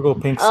 Don't Google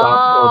pink sock.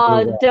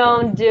 Oh,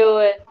 don't do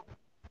it.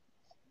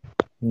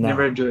 No.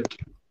 Never do it.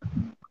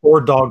 Or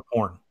dog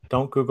porn.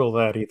 Don't Google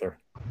that either.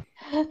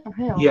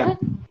 Yeah.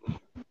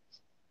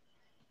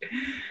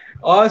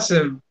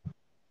 Awesome.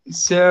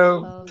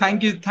 So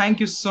thank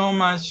you so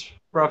much,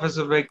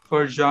 Professor Vic,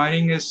 for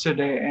joining us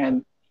today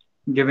and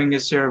giving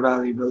us your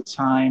valuable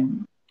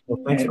time.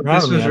 Well, thanks for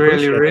having me. This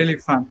was really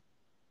fun.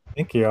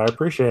 Thank you. I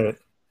appreciate it.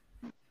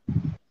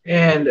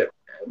 And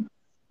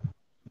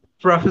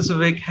Professor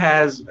Vic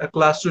has a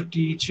class to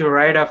teach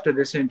right after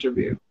this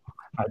interview.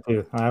 I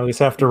do. I always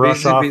have to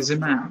rush off. Busy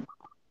man.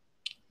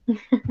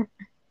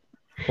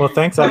 Well,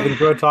 thanks. I've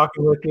enjoyed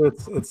talking with you.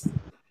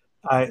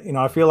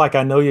 I feel like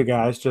I know you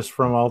guys just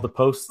from all the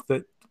posts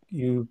that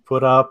you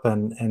put up,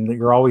 and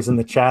you're always in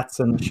the chats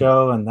and the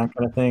show and that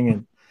kind of thing.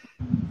 And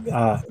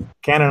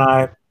Ken and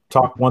I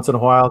talk once in a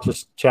while,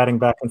 just chatting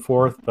back and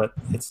forth. But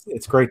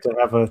it's great to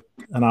have an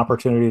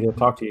opportunity to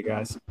talk to you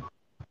guys.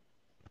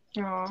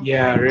 Aww.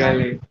 Yeah,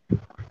 really.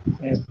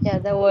 Yeah,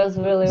 that was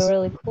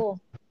really cool.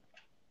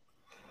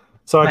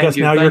 So I guess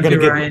now you're going to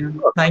get.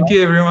 Thank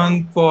you,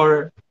 everyone,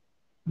 for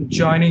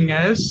joining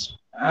us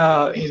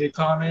in the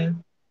comment.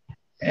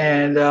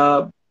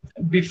 And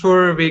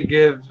before we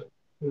give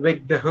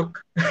Vic the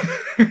hook,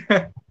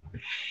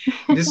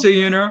 just so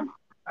you know,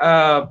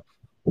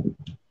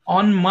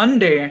 on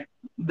Monday,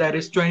 that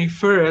is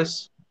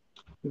 21st,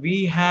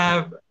 we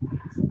have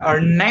our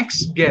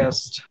next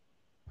guest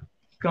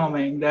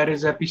coming. That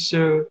is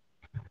episode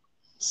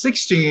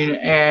 16,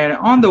 and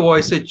on the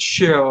VoiceIt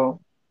show.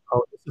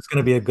 Oh, this is going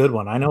to be a good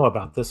one. I know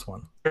about this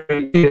one.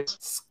 Scotty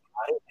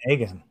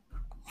Hagen.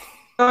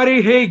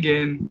 Scotty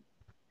Hagen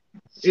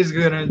is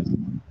gonna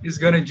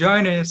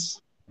join us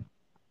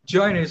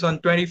on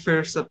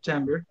 21st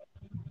September.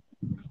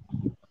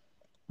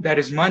 That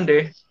is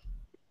Monday.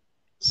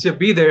 So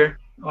be there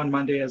on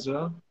Monday as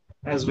well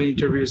as we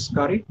interview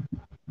Scotty.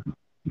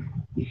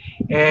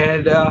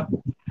 And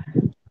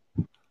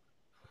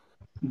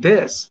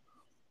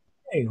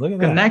Hey, look at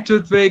connect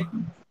with Vic.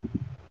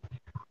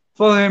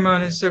 Follow him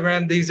on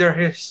Instagram. These are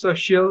his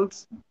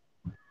socials.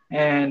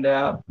 And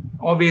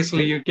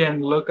obviously you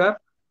can look up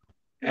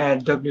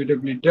at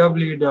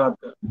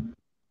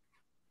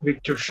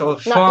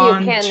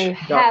www.victorchalfant.com. You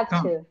have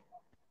to.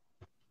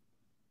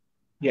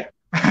 Yeah.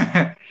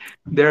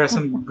 There are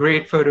some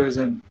great photos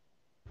and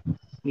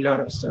a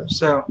lot of stuff.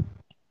 So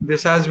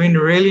this has been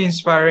really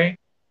inspiring,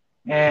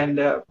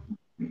 and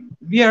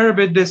we are a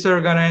bit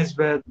disorganized,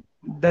 but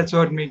that's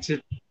what makes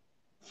it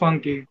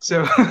funky.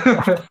 So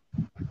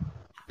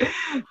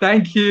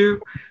thank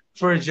you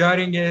for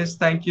joining us.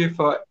 Thank you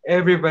for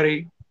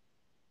everybody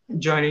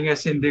joining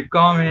us in the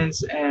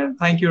comments, and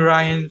thank you,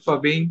 Ryan, for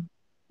being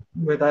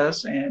with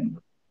us, and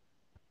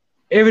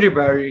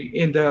everybody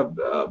in the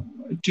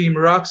team: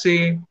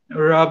 Roxie,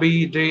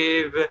 Robbie,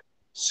 Dave,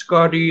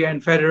 Scotty,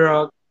 and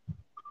Federer.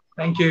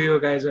 Thank you. You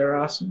guys are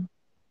awesome.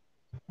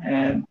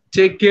 And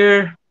take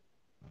care.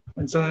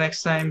 Until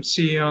next time,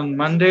 see you on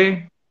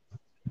Monday.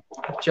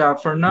 Ciao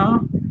for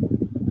now.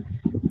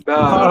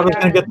 I was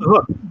going to get the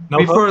hook. No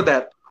Before hook?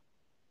 that.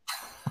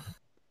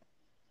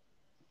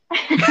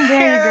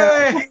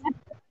 There you go.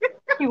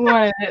 You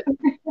wanted it.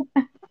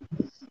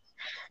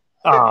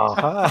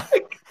 Oh,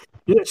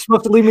 you're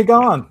supposed to leave me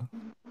gone.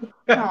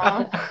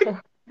 All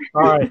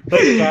right.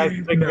 Thanks, guys.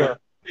 Take care.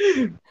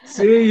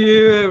 See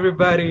you,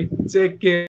 everybody. Take care.